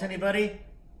insult anybody.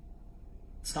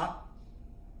 It's not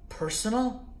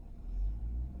personal.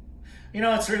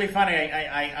 It's really funny.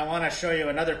 I want to show you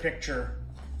another picture.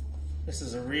 This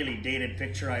is a really dated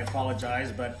picture. I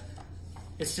apologize, but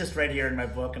it's just right here in my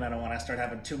book, and I don't want to start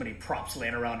having too many props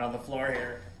laying around on the floor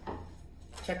here.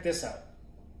 Check this out.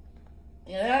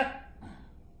 Yeah,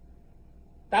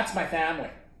 that's my family.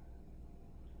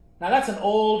 Now that's an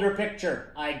older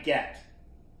picture, I get.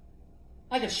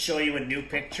 I could show you a new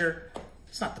picture.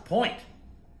 It's not the point.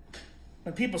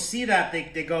 When people see that,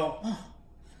 they go, oh,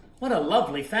 what a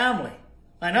lovely family.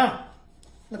 I know.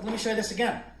 Look, let me show you this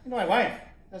again. My wife,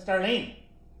 that's Darlene.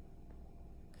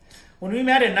 When we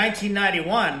met in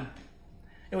 1991,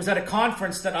 it was at a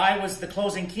conference that I was the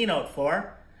closing keynote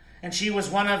for. And she was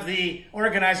one of the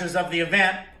organizers of the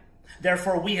event.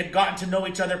 Therefore, we had gotten to know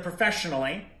each other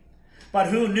professionally. But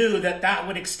who knew that that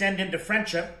would extend into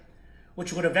friendship,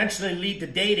 which would eventually lead to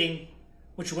dating,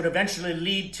 which would eventually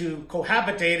lead to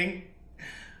cohabitating,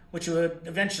 which would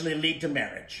eventually lead to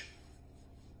marriage.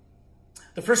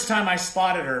 The first time I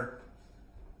spotted her,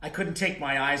 I couldn't take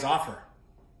my eyes off her.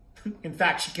 In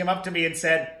fact, she came up to me and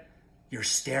said, "You're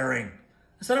staring."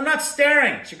 I said, "I'm not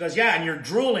staring." She goes, "Yeah, and you're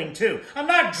drooling too." "I'm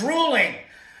not drooling."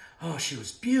 Oh, she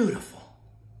was beautiful.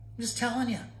 I'm just telling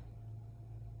you.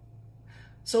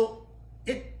 So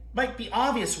it might be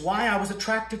obvious why I was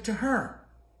attracted to her.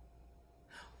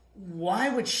 Why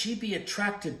would she be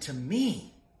attracted to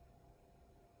me?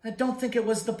 I don't think it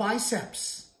was the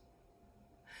biceps.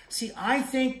 See, I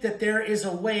think that there is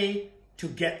a way to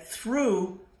get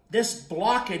through this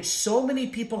blockage so many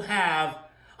people have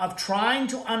of trying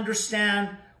to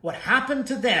understand what happened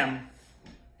to them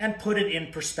and put it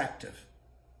in perspective.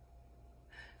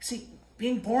 See,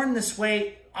 being born this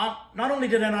way, not only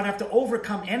did I not have to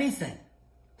overcome anything,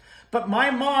 but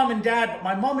my mom and dad, but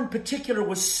my mom in particular,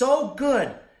 was so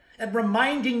good at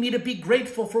reminding me to be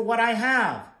grateful for what I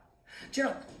have. Do you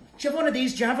have one of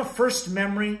these? Do you have a first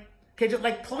memory? Okay, just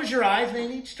like close your eyes,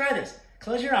 maybe. Just try this.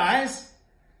 Close your eyes.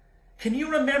 Can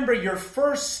you remember your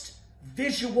first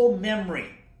visual memory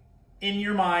in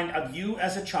your mind of you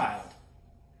as a child?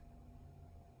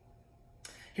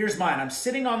 Here's mine. I'm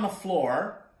sitting on the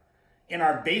floor in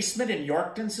our basement in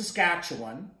Yorkton,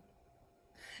 Saskatchewan,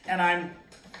 and I'm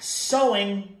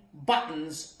sewing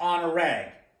buttons on a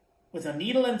rag with a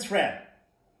needle and thread.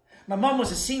 My mom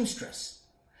was a seamstress.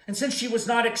 And since she was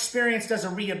not experienced as a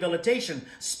rehabilitation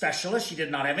specialist, she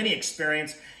did not have any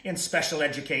experience in special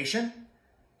education.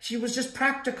 She was just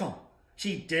practical.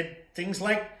 She did things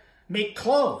like make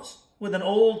clothes with an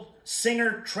old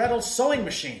Singer treadle sewing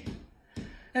machine.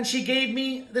 And she gave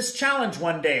me this challenge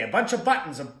one day, a bunch of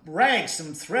buttons, a rag,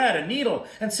 some thread, a needle,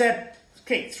 and said,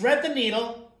 okay, thread the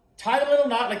needle, tie the little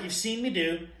knot like you've seen me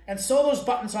do, and sew those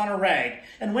buttons on a rag.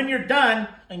 And when you're done,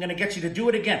 I'm going to get you to do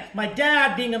it again. My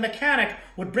dad, being a mechanic,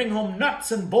 would bring home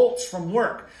nuts and bolts from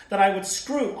work that I would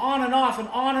screw on and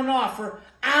off for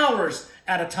hours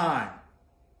at a time.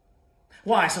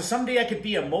 Why? So someday I could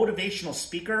be a motivational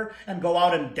speaker and go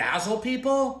out and dazzle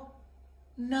people?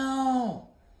 No.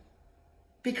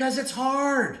 Because it's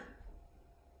hard.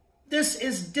 This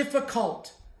is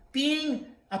difficult. Being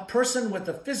a person with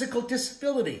a physical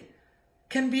disability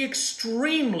can be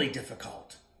extremely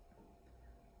difficult.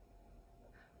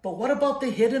 But what about the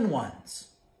hidden ones?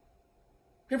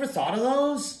 You ever thought of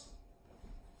those?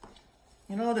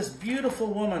 You know, this beautiful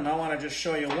woman, I want to just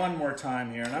show you one more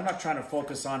time here, and I'm not trying to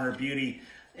focus on her beauty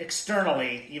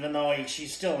externally, even though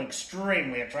she's still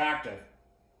extremely attractive.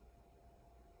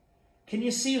 Can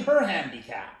you see her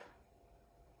handicap?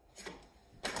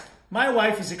 My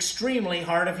wife is extremely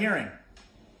hard of hearing.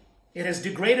 It has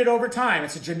degraded over time.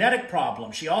 It's a genetic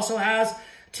problem. She also has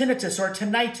tinnitus or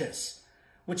tinnitus,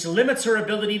 which limits her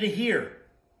ability to hear.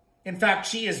 In fact,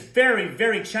 she is very,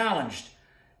 very challenged,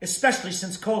 especially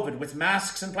since COVID with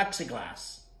masks and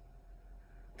plexiglass.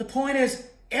 The point is,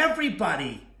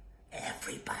 everybody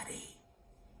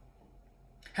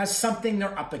has something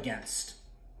they're up against.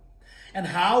 And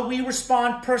how we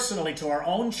respond personally to our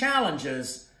own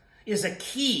challenges is a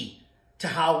key to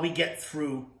how we get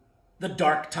through the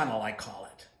dark tunnel, I call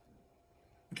it.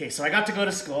 Okay, so I got to go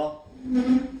to school.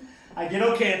 I did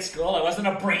okay at school. I wasn't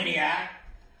a brainiac.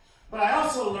 But I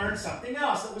also learned something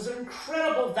else that was an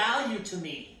incredible value to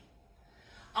me.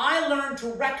 I learned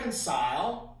to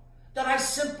reconcile that I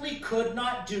simply could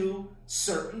not do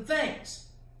certain things.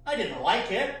 I didn't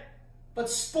like it, but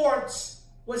sports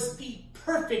was the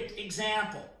perfect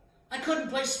example. I couldn't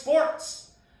play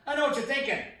sports. I know what you're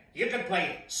thinking. You can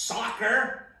play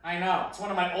soccer. I know, it's one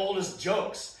of my oldest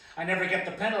jokes. I never get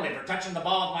the penalty for touching the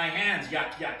ball with my hands.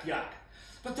 Yuck, yuck, yuck.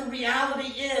 But the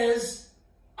reality is,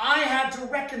 I had to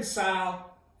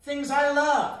reconcile things I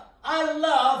love. I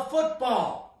love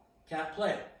football. Can't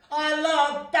play it. I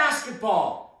love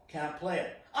basketball. Can't play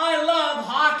it. I love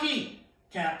hockey.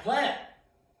 Can't play it.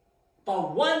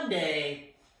 But one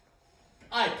day,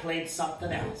 I played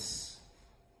something else.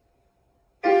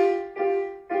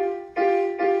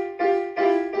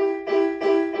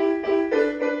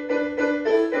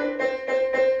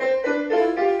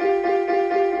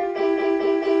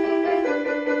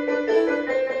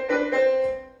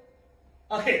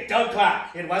 Okay, don't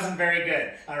clap. It wasn't very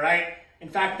good, all right? In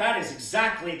fact, that is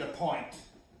exactly the point.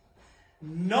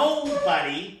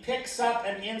 Nobody picks up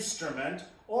an instrument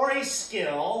or a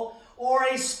skill or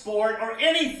a sport or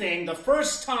anything the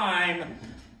first time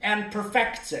and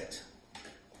perfects it.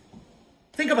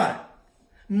 Think about it.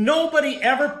 Nobody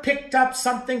ever picked up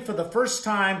something for the first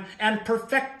time and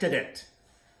perfected it.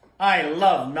 I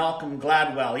love Malcolm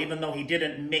Gladwell, even though he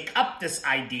didn't make up this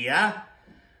idea.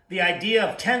 The idea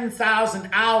of 10,000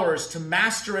 hours to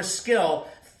master a skill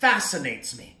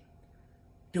fascinates me.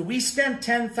 Do we spend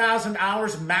 10,000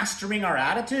 hours mastering our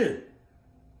attitude?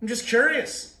 I'm just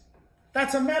curious.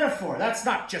 That's a metaphor. That's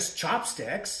not just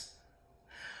chopsticks.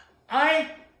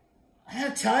 I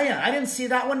gotta tell you, I didn't see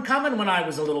that one coming when I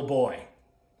was a little boy.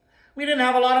 We didn't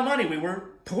have a lot of money. We were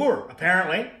poor,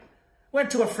 apparently.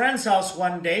 Went to a friend's house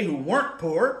one day who weren't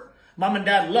poor. Mom and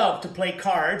Dad loved to play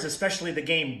cards, especially the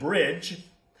game bridge.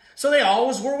 So they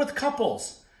always were with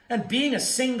couples. And being a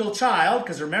single child,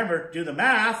 because remember, do the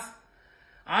math,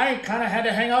 I kind of had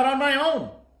to hang out on my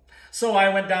own. So I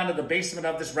went down to the basement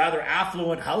of this rather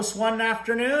affluent house one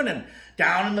afternoon, and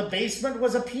down in the basement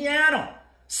was a piano.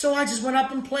 So I just went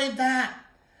up and played that.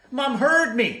 Mom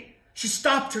heard me. She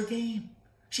stopped her game.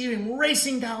 She came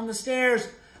racing down the stairs.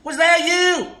 Was that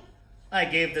you? I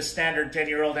gave the standard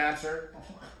 10-year-old answer.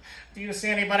 Do you see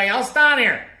anybody else down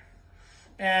here?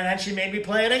 And then she made me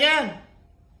play it again.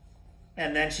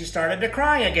 And then she started to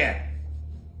cry again.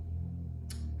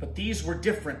 But these were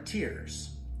different tears.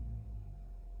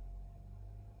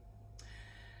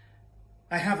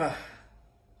 I have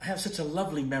such a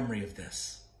lovely memory of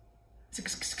this.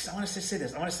 I want to say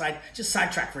this. I want to just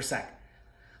sidetrack for a sec.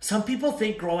 Some people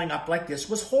think growing up like this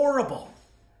was horrible.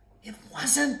 It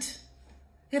wasn't.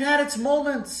 It had its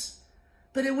moments,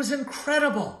 but it was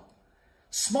incredible.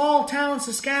 Small town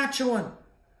Saskatchewan.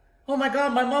 Oh my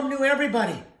God, my mom knew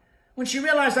everybody. When she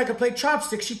realized I could play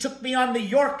chopsticks, she took me on the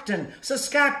Yorkton,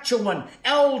 Saskatchewan,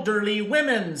 elderly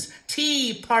women's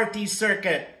tea party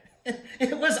circuit.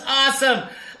 It was awesome.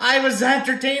 I was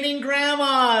entertaining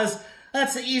grandmas.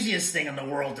 That's the easiest thing in the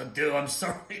world to do. I'm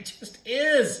sorry, it just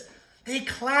is. They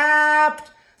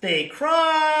clapped. They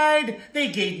cried. They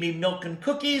gave me milk and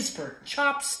cookies for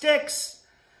chopsticks.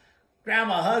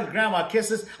 Grandma hugs, grandma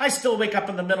kisses. I still wake up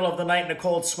in the middle of the night in a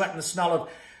cold sweat and the smell of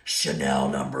Chanel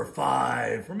No.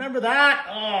 5. Remember that?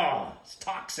 Oh, it's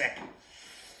toxic.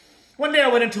 One day I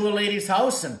went into a lady's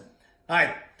house and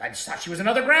I just thought she was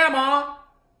another grandma.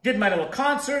 Did my little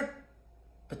concert.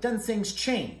 But then things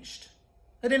changed.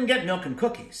 I didn't get milk and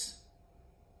cookies.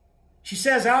 She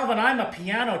says, Alvin, I'm a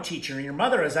piano teacher and your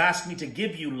mother has asked me to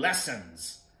give you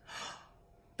lessons.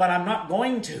 but I'm not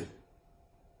going to.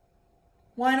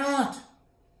 Why not?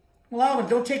 Well, Alvin,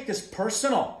 don't take this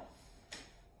personal.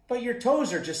 But your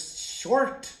toes are just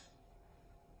short.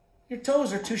 Your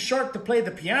toes are too short to play the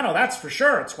piano, that's for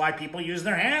sure. It's why people use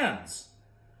their hands.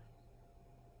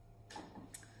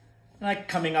 I like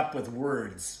coming up with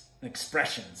words and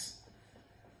expressions.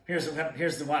 Here's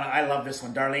the one. I love this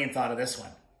one. Darlene thought of this one.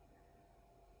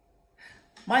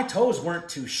 My toes weren't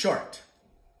too short.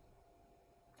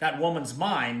 That woman's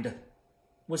mind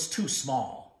was too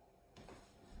small.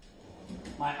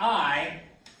 My I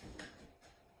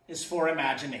is for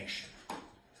imagination.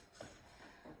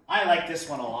 I like this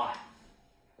one a lot.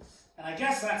 And I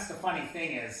guess that's the funny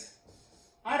thing is,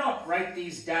 I don't write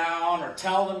these down or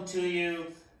tell them to you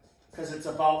because it's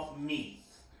about me.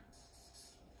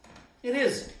 It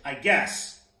is, I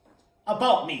guess,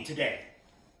 about me today.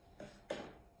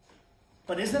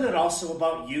 But isn't it also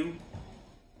about you?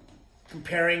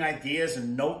 Comparing ideas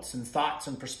and notes and thoughts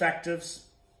and perspectives.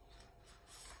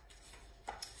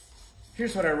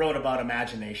 Here's what I wrote about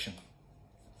imagination.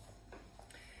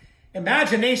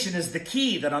 Imagination is the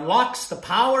key that unlocks the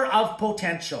power of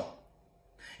potential.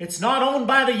 It's not owned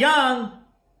by the young,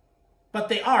 but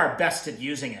they are best at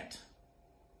using it.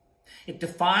 It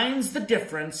defines the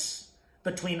difference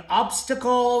between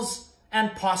obstacles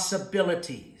and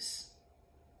possibilities.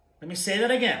 Let me say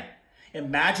that again.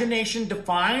 Imagination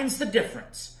defines the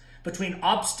difference between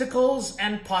obstacles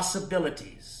and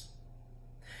possibilities.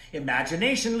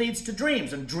 Imagination leads to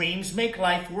dreams, and dreams make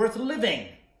life worth living.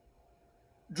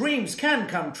 Dreams can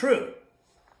come true.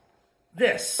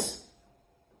 This,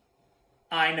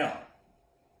 I know.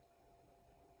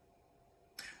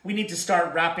 We need to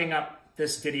start wrapping up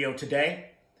this video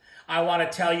today. I want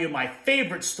to tell you my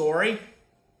favorite story,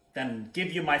 then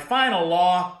give you my final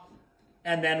law,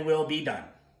 and then we'll be done.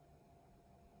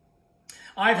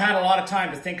 I've had a lot of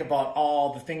time to think about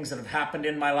all the things that have happened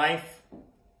in my life.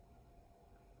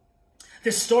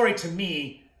 This story to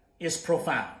me is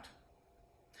profound.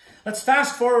 Let's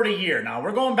fast forward a year now.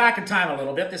 We're going back in time a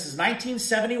little bit. This is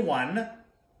 1971.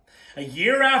 A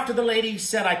year after the lady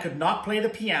said I could not play the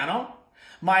piano,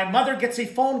 my mother gets a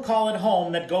phone call at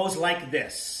home that goes like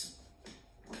this.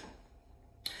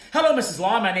 Hello, Mrs.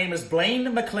 Law. My name is Blaine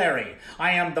McClary.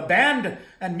 I am the band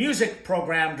and music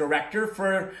program director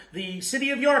for the city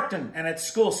of Yorkton and its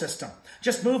school system.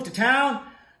 Just moved to town,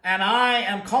 and I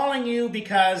am calling you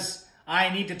because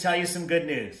I need to tell you some good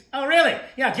news. Oh, really?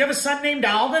 Yeah, do you have a son named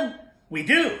Alvin? We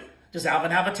do. Does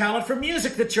Alvin have a talent for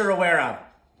music that you're aware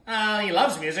of? He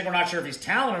loves music. We're not sure if he's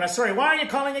talented. Sorry, why are you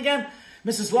calling again?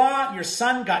 Mrs. Law, your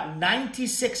son got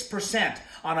 96%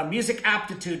 on a music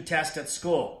aptitude test at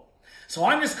school. So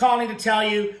I'm just calling to tell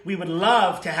you we would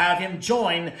love to have him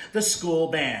join the school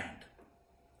band.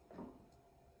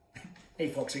 Hey,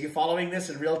 folks, are you following this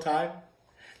in real time?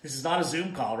 This is not a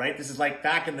Zoom call, right? This is like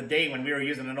back in the day when we were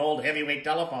using an old heavyweight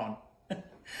telephone.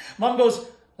 Mom goes,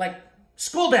 like,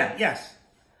 school band, yes.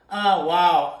 Oh,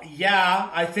 wow. Yeah,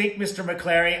 I think, Mr.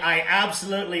 McClary, I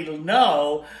absolutely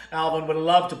know Alvin would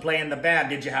love to play in the band.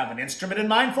 Did you have an instrument in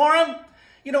mind for him?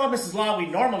 You know what, Mrs. Law, we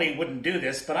normally wouldn't do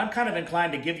this, but I'm kind of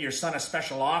inclined to give your son a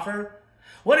special offer.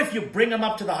 What if you bring him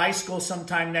up to the high school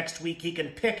sometime next week? He can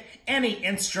pick any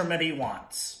instrument he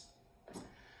wants.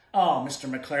 Oh, Mr.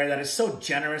 McClary, that is so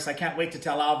generous. I can't wait to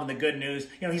tell Alvin the good news.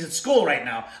 You know, he's at school right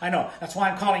now. I know. That's why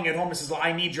I'm calling you at home, Mrs. Law.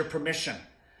 I need your permission.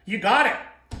 You got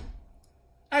it.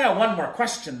 I got one more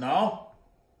question, though.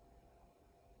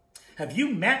 Have you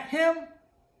met him?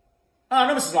 Oh,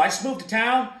 no, Mrs. Law. I just moved to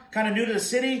town, kind of new to the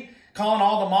city, calling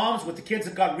all the moms with the kids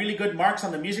that got really good marks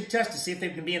on the music test to see if they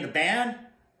can be in the band.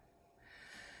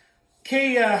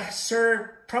 Okay,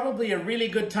 sir, probably a really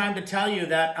good time to tell you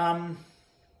that,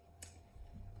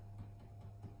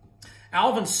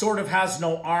 Alvin sort of has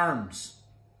no arms.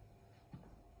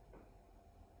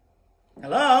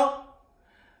 Hello?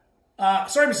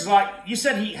 Sorry, Mrs. Law, you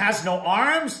said he has no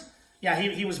arms? Yeah,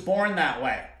 he was born that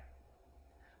way.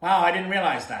 Wow, I didn't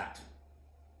realize that.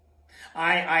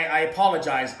 I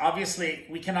apologize. Obviously,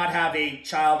 we cannot have a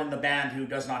child in the band who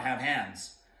does not have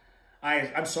hands.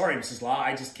 I'm sorry, Mrs. Law.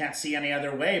 I just can't see any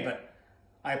other way, but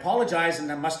I apologize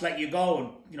and I must let you go. And,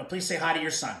 you know, please say hi to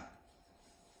your son.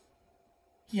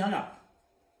 He hung up.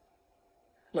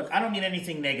 Look, I don't mean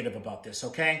anything negative about this,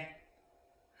 okay?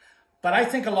 But I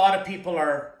think a lot of people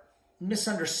are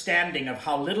misunderstanding of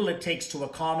how little it takes to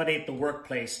accommodate the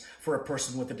workplace for a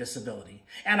person with a disability.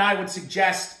 And I would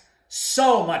suggest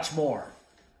so much more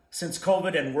since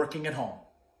COVID and working at home.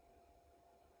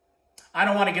 I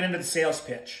don't want to get into the sales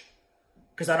pitch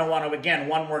because I don't want to, again,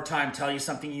 one more time tell you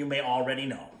something you may already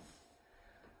know.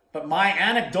 But my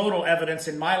anecdotal evidence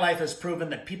in my life has proven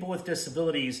that people with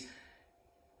disabilities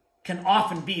can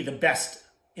often be the best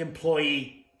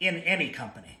employee in any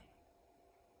company.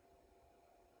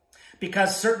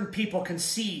 Because certain people can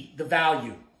see the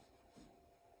value.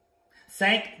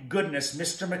 Thank goodness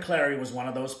Mr. McClary was one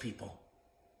of those people.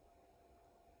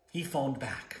 He phoned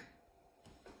back.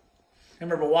 I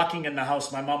remember walking in the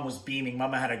house, my mom was beaming.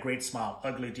 Mama had a great smile,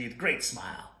 ugly teeth, great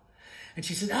smile. And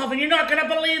she said, Alvin, you're not going to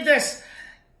believe this.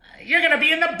 You're going to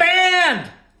be in the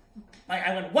band.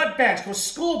 I went, what band? She goes,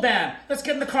 school band. Let's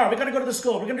get in the car. We got to go to the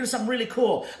school. We're going to do something really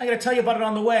cool. I got to tell you about it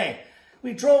on the way.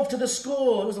 We drove to the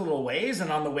school. It was a little ways. And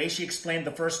on the way, she explained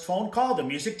the first phone call, the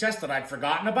music test that I'd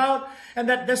forgotten about, and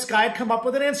that this guy had come up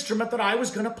with an instrument that I was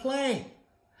going to play.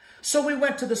 So we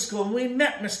went to the school and we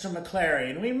met Mr. McClary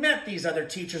and we met these other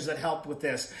teachers that helped with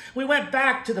this. We went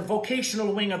back to the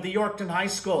vocational wing of the Yorkton High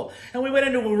School and we went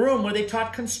into a room where they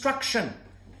taught construction.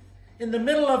 In the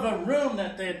middle of a room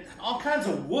that they had all kinds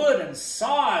of wood and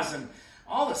saws and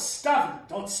all the stuff.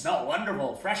 Don't smell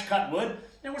wonderful, fresh cut wood.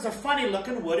 There was a funny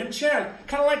looking wooden chair,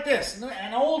 kind of like this,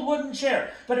 an old wooden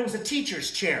chair, but it was a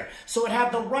teacher's chair. So it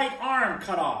had the right arm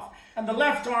cut off. And the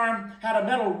left arm had a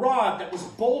metal rod that was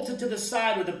bolted to the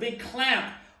side with a big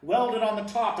clamp welded on the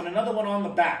top and another one on the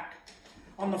back.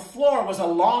 On the floor was a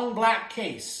long black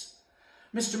case.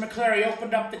 Mr. McClary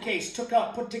opened up the case, took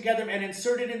out, put together, and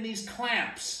inserted in these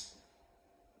clamps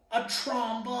a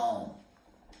trombone.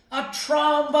 A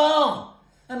trombone!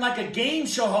 And like a game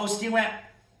show host, he went,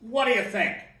 what do you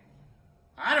think?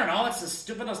 I don't know, it's the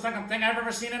stupidest fucking thing I've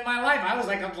ever seen in my life. I was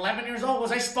like 11 years old. What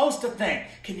was I supposed to think?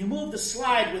 Can you move the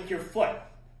slide with your foot?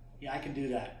 Yeah, I can do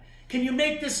that. Can you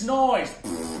make this noise?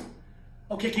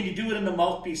 Okay, can you do it in the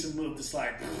mouthpiece and move the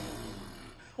slide?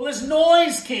 Well, this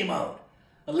noise came out.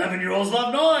 11-year-olds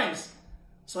love noise.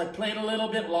 So I played a little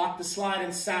bit, locked the slide,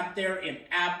 and sat there in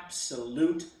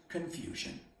absolute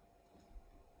confusion.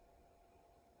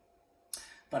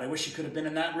 But I wish you could have been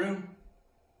in that room.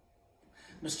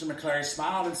 Mr. McClary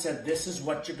smiled and said, this is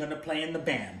what you're going to play in the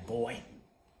band, boy.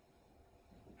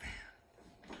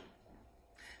 Man.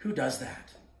 Who does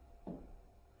that? What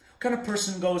kind of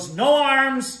person goes, no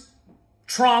arms,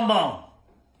 trombone?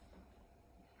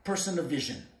 Person of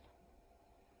vision.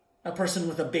 A person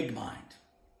with a big mind.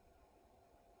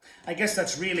 I guess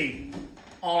that's really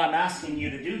all I'm asking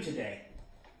you to do today.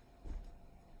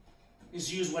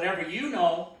 Is use whatever you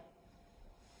know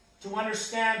to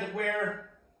understand that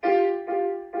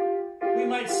we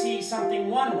might see something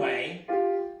one way,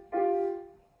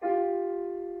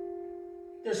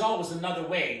 there's always another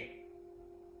way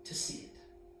to see it.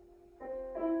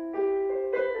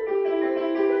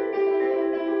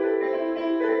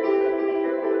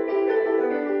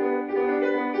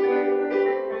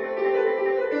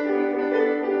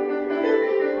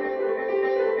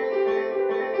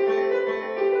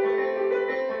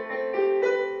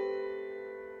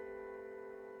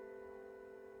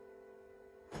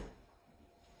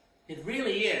 It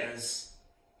really is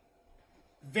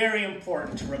very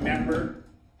important to remember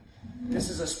this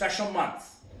is a special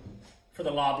month for the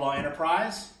Loblaw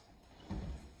Enterprise,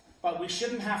 but we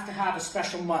shouldn't have to have a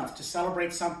special month to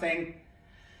celebrate something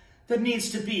that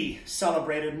needs to be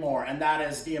celebrated more, and that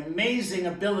is the amazing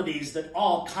abilities that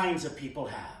all kinds of people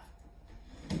have.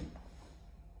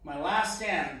 My last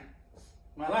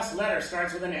letter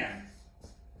starts with an N,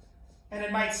 and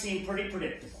it might seem pretty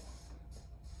predictable.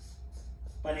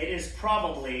 But it is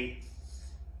probably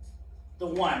the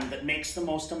one that makes the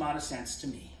most amount of sense to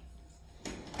me.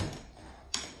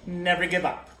 Never give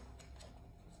up.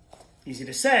 Easy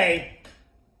to say,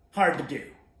 hard to do.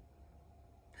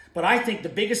 But I think the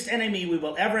biggest enemy we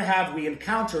will ever have, we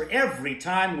encounter every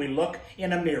time we look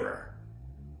in a mirror.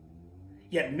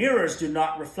 Yet mirrors do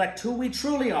not reflect who we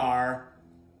truly are.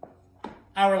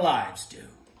 Our lives do.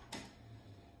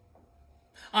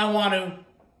 I want to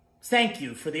thank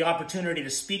you for the opportunity to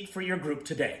speak for your group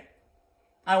today.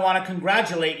 I want to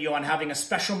congratulate you on having a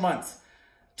special month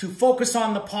to focus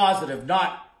on the positive,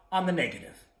 not on the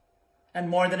negative. And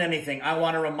more than anything, I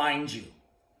want to remind you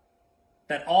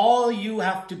that all you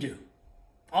have to do,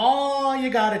 all you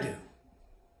got to do,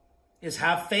 is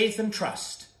have faith and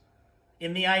trust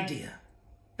in the idea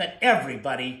that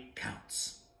everybody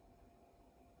counts.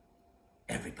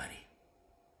 Everybody.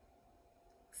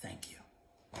 Thank you.